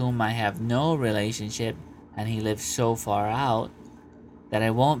 with whom I have no relationship, and he lives so far out that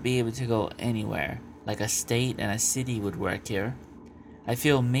I won't be able to go anywhere, like a state and a city would work here. I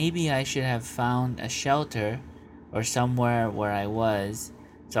feel maybe I should have found a shelter or somewhere where I was,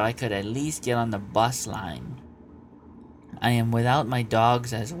 so I could at least get on the bus line. I am without my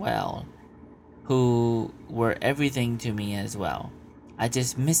dogs as well, who were everything to me as well. I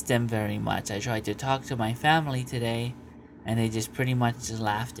just miss them very much. I tried to talk to my family today, and they just pretty much just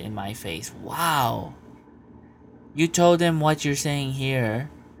laughed in my face. Wow! You told them what you're saying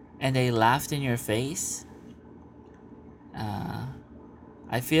here, and they laughed in your face?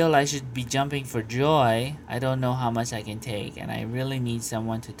 I feel I should be jumping for joy. I don't know how much I can take, and I really need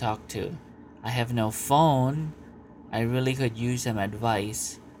someone to talk to. I have no phone. I really could use some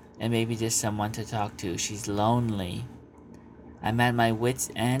advice, and maybe just someone to talk to. She's lonely. I'm at my wit's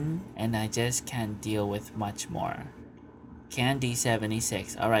end, and I just can't deal with much more.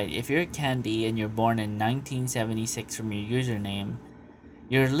 Candy76. Alright, if you're Candy and you're born in 1976 from your username,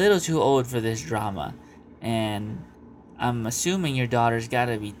 you're a little too old for this drama. And I'm assuming your daughter's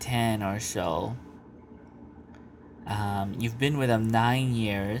gotta be 10 or so. You've been with them 9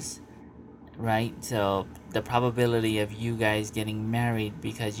 years, right? So the probability of you guys getting married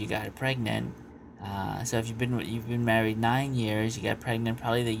because you got pregnant. So if you've been married 9 years, you got pregnant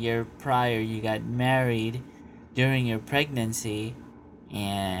probably the year prior, you got married during your pregnancy,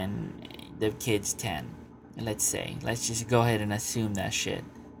 and the kid's 10. Let's just go ahead and assume that shit.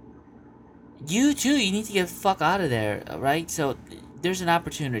 You too, you need to get the fuck out of there, right? So there's an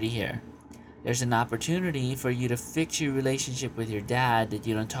opportunity here. There's an opportunity for you to fix your relationship with your dad that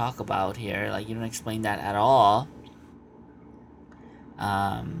you don't talk about here. Like, you don't explain that at all.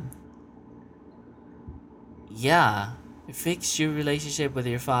 Yeah, fix your relationship with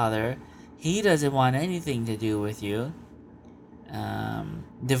your father. He doesn't want anything to do with you.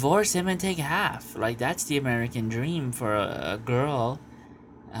 Divorce him and take half. Like, that's the American dream for a girl.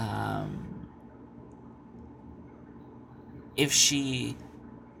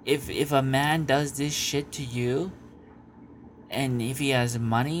 If a man does this shit to you, and if he has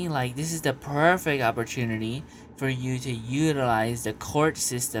money, like, this is the perfect opportunity for you to utilize the court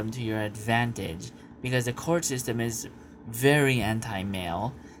system to your advantage, because the court system is very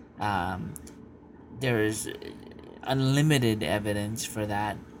anti-male. There is unlimited evidence for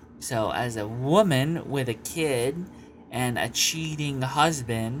that. So as a woman with a kid and a cheating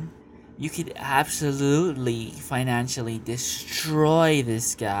husband, you could absolutely financially destroy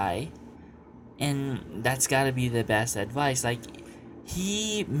this guy. And that's gotta be the best advice. Like,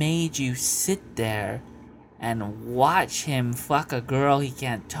 he made you sit there and watch him fuck a girl he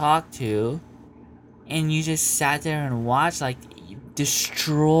can't talk to, and you just sat there and watched. Like,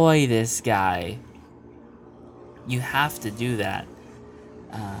 destroy this guy. You have to do that.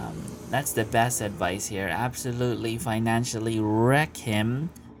 That's the best advice here. Absolutely financially wreck him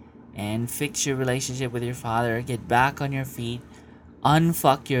and fix your relationship with your father. Get back on your feet,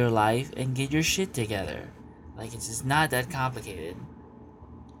 unfuck your life, and get your shit together. Like, it's just not that complicated.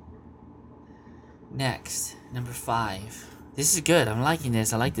 Next, number 5. This is good. I'm liking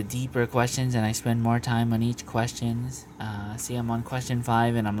this. I like the deeper questions, and I spend more time on each questions. See, I'm on question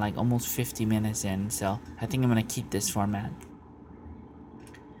 5, and I'm like almost 50 minutes in, so I think I'm gonna keep this format.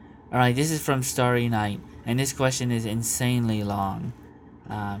 Alright, this is from Starry Night, and this question is insanely long.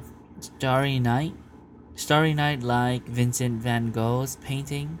 Starry Night like Vincent van Gogh's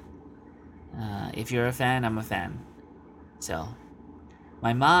painting. If you're a fan, I'm a fan. So,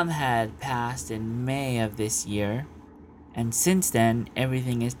 my mom had passed in May of this year, and since then,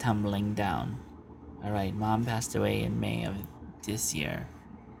 everything is tumbling down. Alright, mom passed away in May of this year.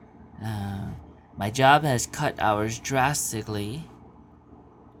 My job has cut hours drastically,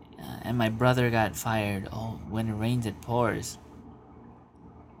 and my brother got fired. Oh, when it rains, it pours.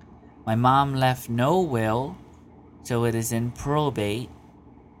 My mom left no will, so it is in probate.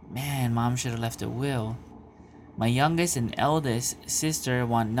 Man, mom should have left a will. My youngest and eldest sister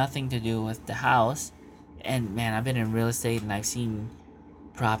want nothing to do with the house. And man, I've been in real estate and I've seen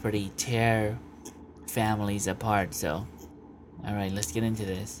property tear families apart. So, alright, let's get into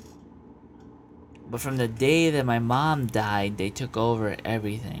this. But from the day that my mom died, they took over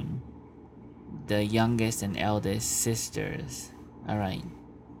everything. The youngest and eldest sisters. Alright.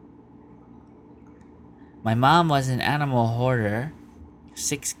 My mom was an animal hoarder.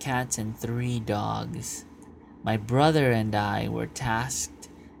 6 cats and 3 dogs. My brother and I were tasked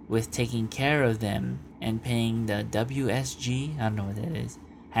with taking care of them and paying the WSG, I don't know what that is,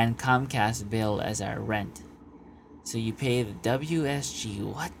 and Comcast bill as our rent. So you pay the WSG,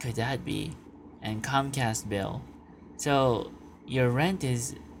 what could that be? And Comcast bill. So your rent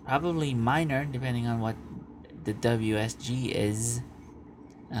is probably minor depending on what the WSG is.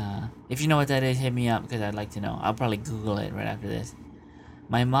 If you know what that is, hit me up because I'd like to know. I'll probably Google it right after this.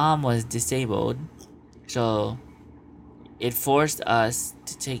 My mom was disabled, so it forced us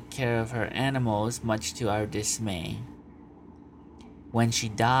to take care of her animals, much to our dismay. When she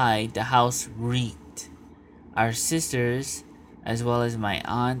died, the house reeked. Our sisters, as well as my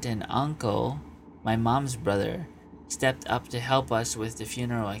aunt and uncle, my mom's brother, stepped up to help us with the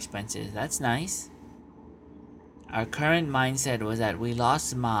funeral expenses. That's nice. Our current mindset was that we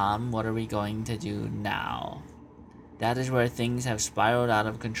lost mom, what are we going to do now? That is where things have spiraled out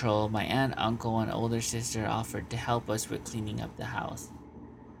of control. My aunt, uncle, and older sister offered to help us with cleaning up the house.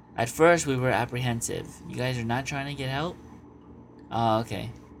 At first, we were apprehensive. You guys are not trying to get help? Oh, okay.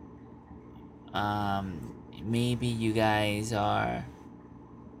 Maybe you guys are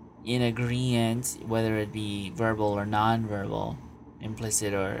in agreement, whether it be verbal or non-verbal,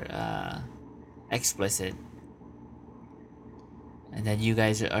 implicit or explicit, and then you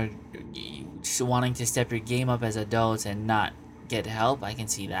guys are just wanting to step your game up as adults and not get help. I can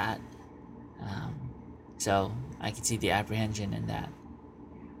see that. So I can see the apprehension in that.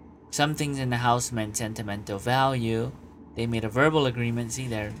 Some things in the house meant sentimental value. They made a verbal agreement, see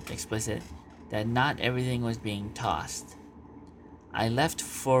they're explicit, that not everything was being tossed. I left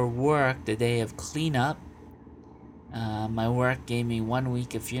for work the day of cleanup. My work gave me 1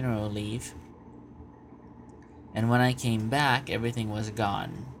 week of funeral leave. And when I came back, everything was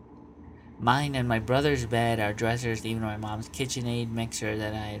gone. Mine and my brother's bed, our dressers, even my mom's KitchenAid mixer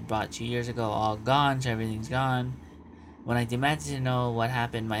that I had bought 2 years ago, all gone, so everything's gone. When I demanded to know what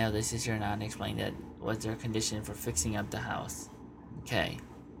happened, my elder sister and aunt explained that was their condition for fixing up the house. Okay.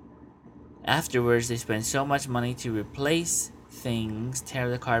 Afterwards, they spent so much money to replace things, tear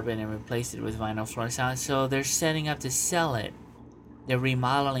the carpet and replace it with vinyl floor. So they're setting up to sell it. They're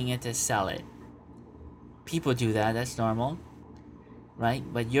remodeling it to sell it. People do that, that's normal. Right?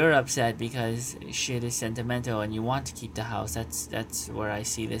 But you're upset because shit is sentimental and you want to keep the house. That's where I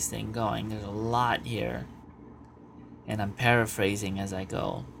see this thing going. There's a lot here. And I'm paraphrasing as I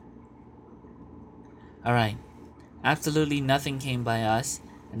go. Alright. Absolutely nothing came by us,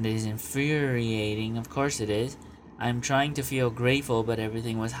 and it is infuriating. Of course it is. I'm trying to feel grateful, but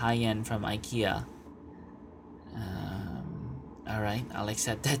everything was high-end from IKEA. Alright, I'll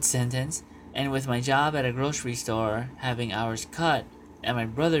accept that sentence. And with my job at a grocery store, having hours cut, and my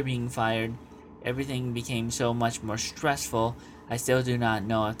brother being fired, everything became so much more stressful. I still do not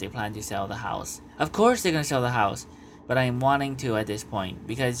know if they plan to sell the house. Of course they're going to sell the house, but I'm wanting to at this point,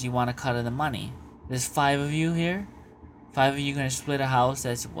 because you want to cut of the money. There's 5 of you here. 5 of you going to split a house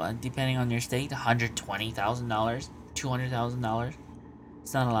that's, what, depending on your state, $120,000, $200,000.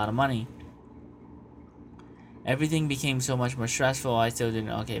 It's not a lot of money. Everything became so much more stressful. I still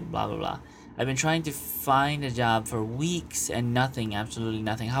didn't. Okay, blah blah blah. I've been trying to find a job for weeks and nothing, absolutely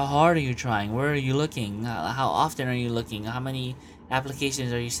nothing. How hard are you trying? Where are you looking? How often are you looking? How many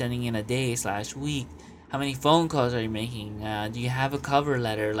applications are you sending in a day/week? How many phone calls are you making? Do you have a cover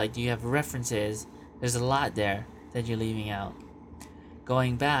letter? Like, do you have references? There's a lot there that you're leaving out.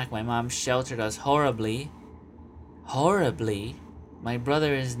 Going back, my mom sheltered us horribly. Horribly. My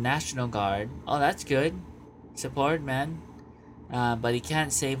brother is National Guard. Oh, that's good. Support, man. But he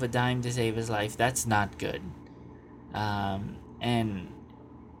can't save a dime to save his life. That's not good. And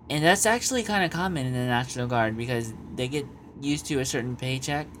that's actually kind of common in the National Guard, because they get used to a certain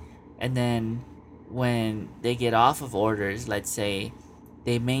paycheck, and then when they get off of orders, let's say,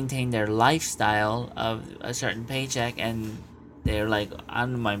 they maintain their lifestyle of a certain paycheck, and they're like,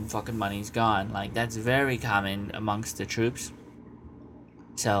 my fucking money's gone. Like, that's very common amongst the troops.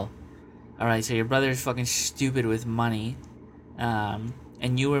 So, alright, so your brother's fucking stupid with money,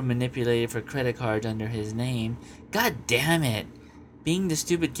 and you were manipulated for credit cards under his name. God damn it! Being the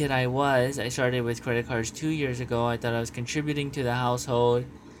stupid kid I was, I started with credit cards 2 years ago. I thought I was contributing to the household,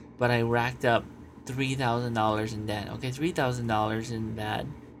 but I racked up $3,000 in debt. Okay, $3,000 in debt.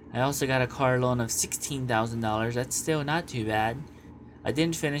 I also got a car loan of $16,000. That's still not too bad. I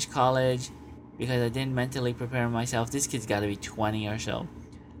didn't finish college because I didn't mentally prepare myself. This kid's gotta be 20 or so.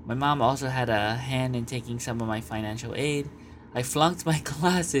 My mom also had a hand in taking some of my financial aid. I flunked my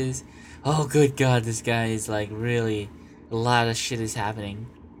classes. Oh, good God, this guy is like really... A lot of shit is happening.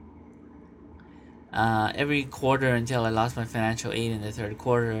 Every quarter until I lost my financial aid in the third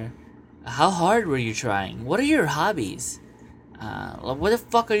quarter. How hard were you trying? What are your hobbies? What the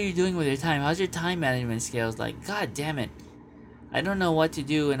fuck are you doing with your time? How's your time management skills? Like, God damn it. I don't know what to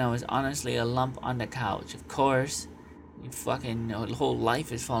do, and I was honestly a lump on the couch. Of course, your fucking whole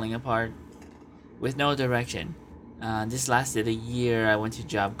life is falling apart with no direction. This lasted a year. I went to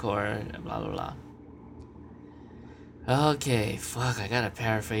Job Corps, blah blah blah. Okay, fuck, I gotta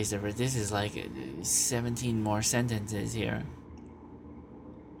paraphrase it, but this is like 17 more sentences here.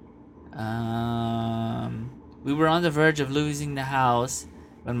 We were on the verge of losing the house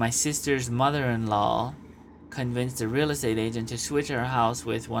when my sister's mother-in-law convinced the real estate agent to switch our house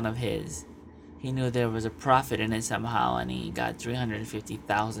with one of his. He knew there was a profit in it somehow, and he got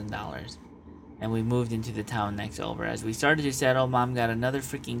 $350,000. And we moved into the town next over. As we started to settle, Mom got another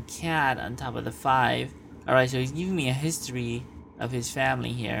freaking cat on top of the 5. Alright, so he's giving me a history of his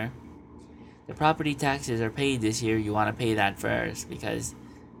family here. The property taxes are paid this year. You want to pay that first, because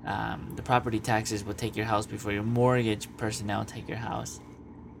the property taxes will take your house before your mortgage personnel take your house.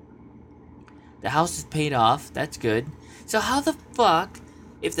 The house is paid off. That's good. So how the fuck,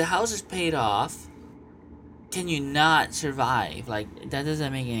 if the house is paid off, can you not survive? Like, that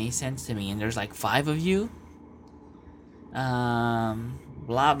doesn't make any sense to me. And there's like 5 of you? Blah,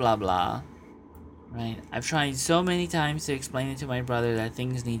 blah, blah. Right? I've tried so many times to explain it to my brother that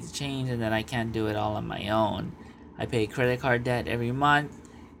things need to change and that I can't do it all on my own. I pay credit card debt every month.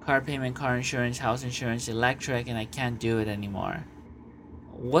 Car payment, car insurance, house insurance, electric, and I can't do it anymore.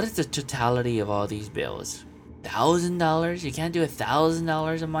 What is the totality of all these bills? $1,000? You can't do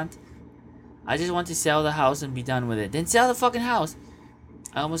 $1,000 a month? I just want to sell the house and be done with it. Then sell the fucking house.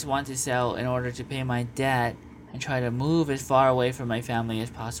 I almost want to sell in order to pay my debt and try to move as far away from my family as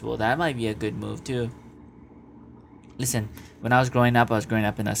possible. That might be a good move too. Listen, when I was growing up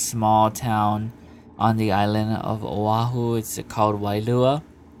in a small town on the island of Oahu. It's called Wailua.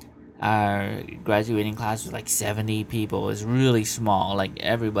 Our graduating class was like 70 people. It was really small. Like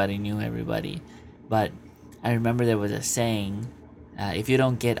everybody knew everybody. But I remember there was a saying, if you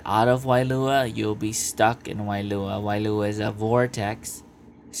don't get out of Wailua, you'll be stuck in Wailua. Wailua is a vortex.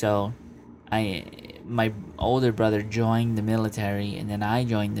 So my older brother joined the military, and then I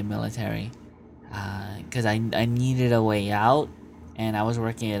joined the military because I needed a way out, and I was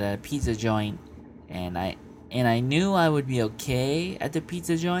working at a pizza joint, and I knew I would be okay at the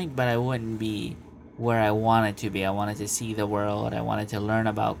pizza joint, but I wouldn't be where I wanted to be. I wanted to see the world. I wanted to learn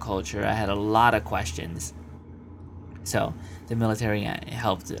about culture. I had a lot of questions. So the military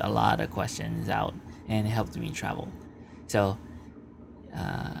helped a lot of questions out, and it helped me travel. So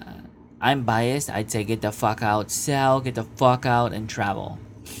I'm biased. I'd say get the fuck out, sell, get the fuck out, and travel.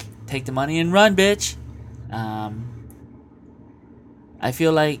 Take the money and run, bitch. I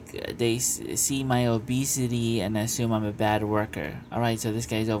feel like they see my obesity and assume I'm a bad worker. Alright, so this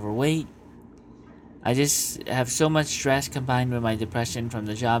guy's overweight. I just have so much stress combined with my depression from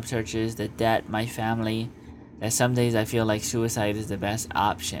the job searches, the debt, my family, that some days I feel like suicide is the best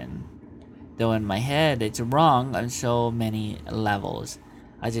option. Though in my head, it's wrong on so many levels.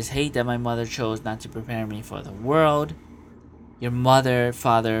 I just hate that my mother chose not to prepare me for the world. Your mother,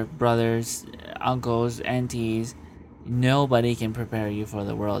 father, brothers, uncles, aunties, nobody can prepare you for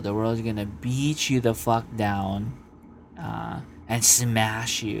the world. The world's gonna beat you the fuck down and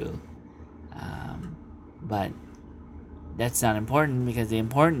smash you. But that's not important, because the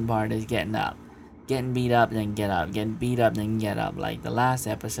important part is getting up. Getting beat up, then get up. Getting beat up, then get up. Like the last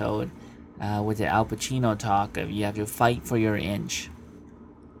episode with the Al Pacino talk of you have to fight for your inch.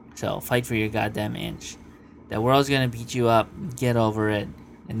 So fight for your goddamn inch. The world's gonna beat you up. Get over it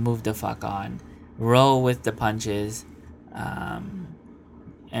and move the fuck on. Roll with the punches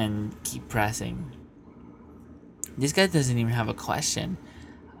and keep pressing. This guy doesn't even have a question.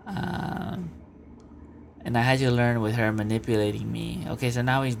 And I had to learn with her manipulating me. Okay, so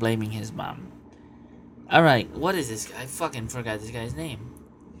now he's blaming his mom. Alright, what is this guy? I fucking forgot this guy's name.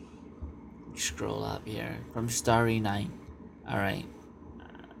 Scroll up here. From Starry Night. Alright.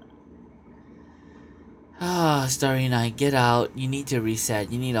 Starry Night, get out. You need to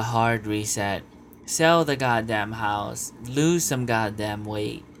reset. You need a hard reset. Sell the goddamn house. Lose some goddamn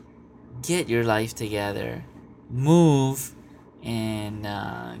weight. Get your life together. Move. And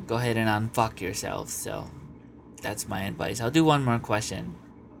go ahead and unfuck yourself. So that's my advice. I'll do one more question.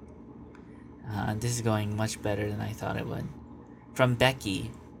 This is going much better than I thought it would. From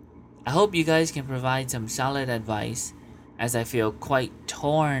Becky. I hope you guys can provide some solid advice, as I feel quite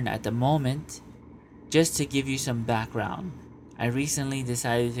torn at the moment. Just to give you some background, I recently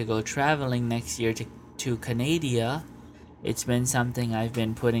decided to go traveling next year to Canada. It's been something I've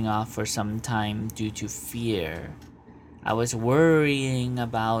been putting off for some time due to fear. I was worrying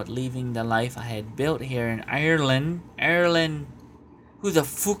about leaving the life I had built here in Ireland. Ireland? Who the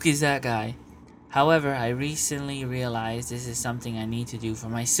fuck is that guy? However, I recently realized this is something I need to do for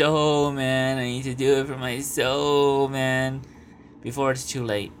my soul, man. I need to do it for my soul, man. Before it's too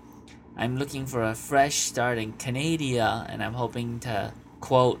late. I'm looking for a fresh start in Canada, and I'm hoping to,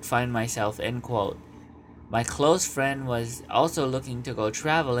 quote, find myself, end quote. My close friend was also looking to go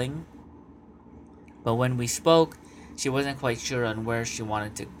traveling, but when we spoke, she wasn't quite sure on where she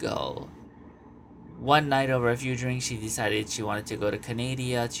wanted to go. One night over a few drinks, she decided she wanted to go to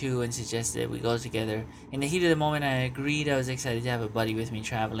Canada too and suggested we go together. In the heat of the moment, I agreed. I was excited to have a buddy with me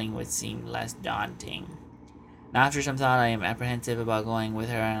traveling, which seemed less daunting. Now, after some thought, I am apprehensive about going with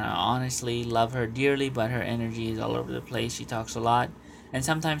her, and I honestly love her dearly, but her energy is all over the place. She talks a lot, and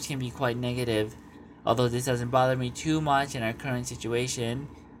sometimes can be quite negative. Although this doesn't bother me too much in our current situation,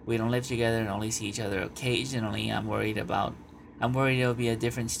 we don't live together and only see each other occasionally. I'm worried it'll be a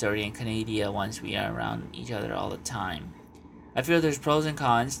different story in Canada once we are around each other all the time. I feel there's pros and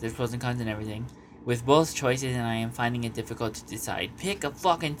cons. There's pros and cons in everything. With both choices, and I am finding it difficult to decide. Pick a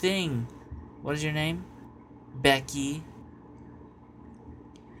fucking thing! What is your name? Becky.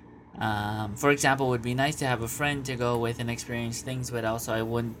 For example, it would be nice to have a friend to go with and experience things with. Also, I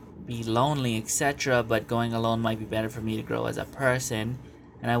wouldn't be lonely, etc. But going alone might be better for me to grow as a person,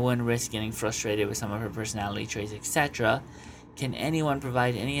 and I wouldn't risk getting frustrated with some of her personality traits, etc. Can anyone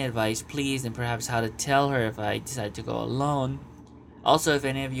provide any advice, please, and perhaps how to tell her if I decide to go alone? Also, if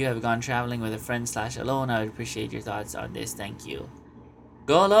any of you have gone traveling with a friend / alone, I would appreciate your thoughts on this. Thank you.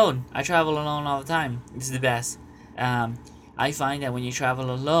 Go alone. I travel alone all the time. This is the best. I find that when you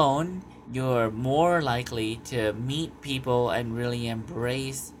travel alone, you're more likely to meet people and really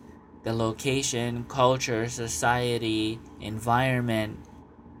embrace the location, culture, society, environment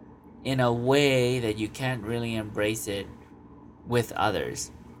in a way that you can't really embrace it with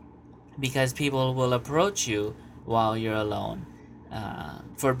others. Because people will approach you while you're alone.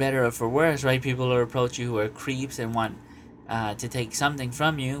 For better or for worse, right? People will approach you who are creeps and want to take something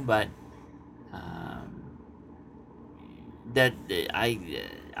from you, but that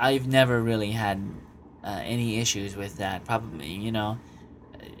I've never really had any issues with that. Probably,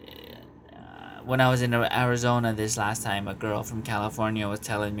 when I was in Arizona this last time, a girl from California was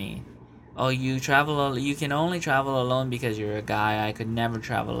telling me, "Oh, you can only travel alone because you're a guy. I could never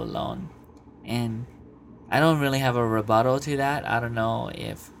travel alone," and I don't really have a rebuttal to that. I don't know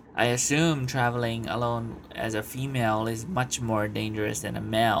if I assume traveling alone as a female is much more dangerous than a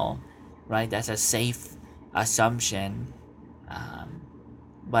male, right? That's a safe assumption.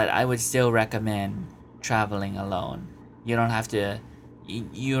 But I would still recommend traveling alone. You don't have to.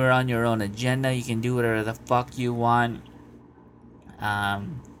 You're on your own agenda. You can do whatever the fuck you want.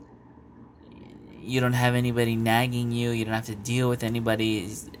 You don't have anybody nagging you. You don't have to deal with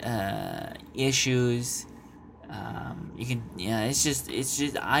anybody's issues. You can. Yeah, it's just.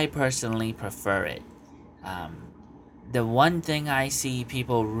 I personally prefer it. The one thing I see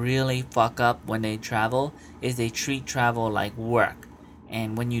people really fuck up when they travel is they treat travel like work.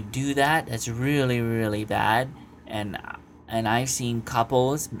 And when you do that, that's really, really bad. And I've seen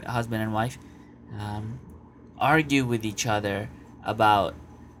couples, husband and wife, argue with each other about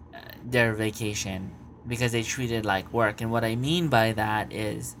their vacation because they treat it like work. And what I mean by that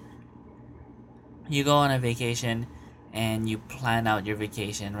is you go on a vacation and you plan out your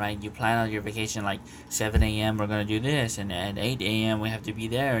vacation, right? You plan out your vacation like 7 a.m. we're going to do this, and at 8 a.m. we have to be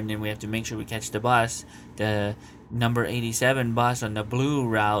there, and then we have to make sure we catch the bus, the number 87 bus on the blue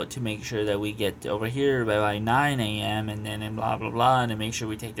route, to make sure that we get over here by 9 a.m. and then blah blah blah, and then make sure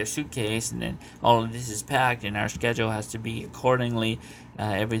we take their suitcase, and then all of this is packed, and our schedule has to be accordingly.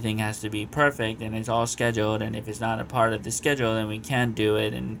 Everything has to be perfect, and it's all scheduled, and if it's not a part of the schedule, then we can't do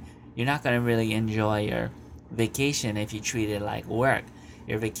it, and you're not going to really enjoy your vacation if you treat it like work.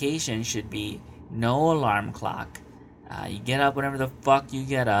 Your vacation should be no alarm clock. You get up whenever the fuck you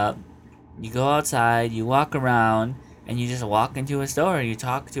get up. You go outside, you walk around, and you just walk into a store. You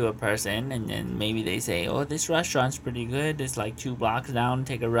talk to a person, and then maybe they say, "Oh, this restaurant's pretty good. It's like 2 blocks down.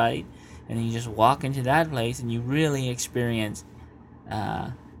 Take a right." And then you just walk into that place, and you really experience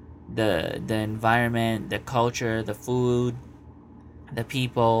the environment, the culture, the food, the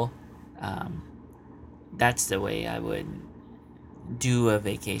people. That's the way I would do a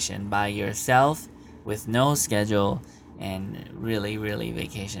vacation, by yourself with no schedule, and really, really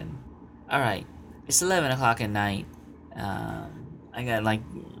vacation. Alright, it's 11 o'clock at night. I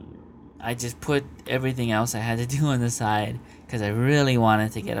just put everything else I had to do on the side because I really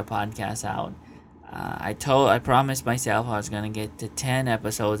wanted to get a podcast out. I promised myself I was going to get to 10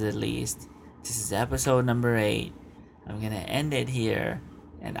 episodes at least. This is episode number 8. I'm going to end it here,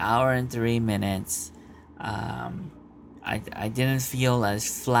 an hour and 3 minutes. I didn't feel as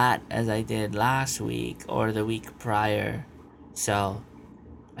flat as I did last week or the week prior, so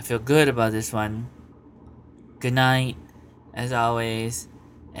I feel good about this one. Good night, as always.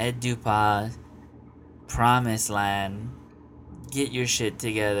 Ed Dupas, Promised Land. Get your shit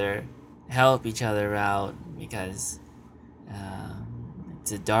together, help each other out, because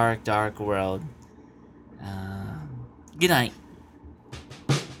it's a dark, dark world. Good night.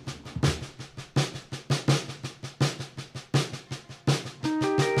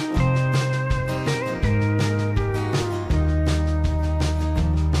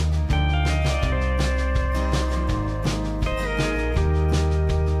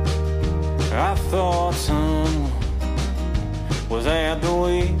 thought someone was at the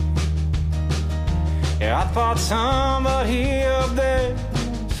wheel. Yeah, I thought somebody up there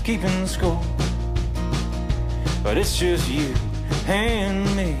was keeping score, but it's just you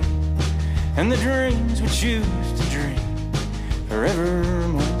and me, and the dreams we choose to dream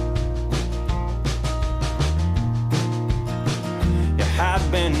forevermore. Yeah, I've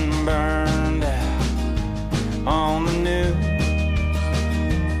been burned out on the news,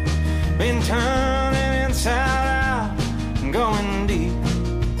 been turning inside out and going deep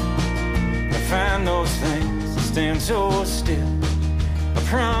to find those things that stand so still, a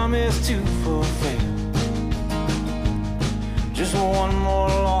promise to fulfill. Just one more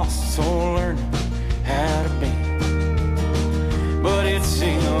loss, so learning how to be. But it's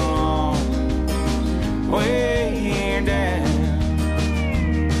a long way down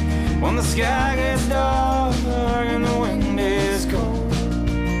when the sky gets dark and the wind is cold.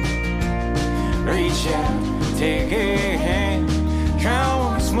 Reach out, take a hand, try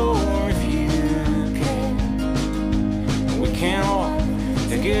once more if you can. We can walk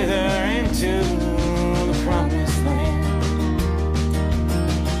together into the promised land.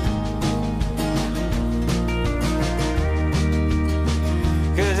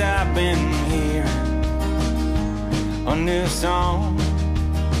 'Cause I've been hearing a new song,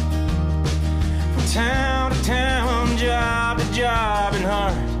 from town to town, job to job, and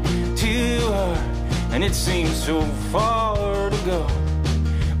heart to heart, and it seems so far to go,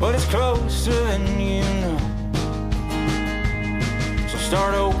 but it's closer than you know. So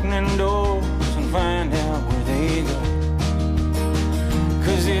start opening doors and find out where they go,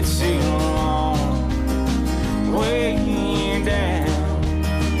 'cause it's a long way down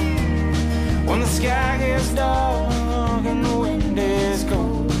when the sky gets dark and the wind is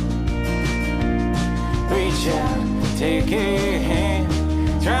cold. Reach out, take a hand,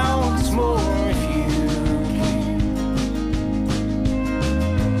 try once more if you can.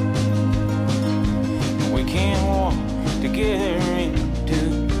 We can walk together into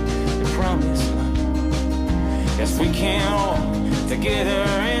the promised land. Yes, we can walk together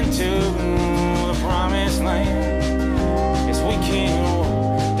into the promised land. Yes, we can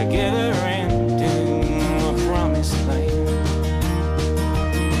walk together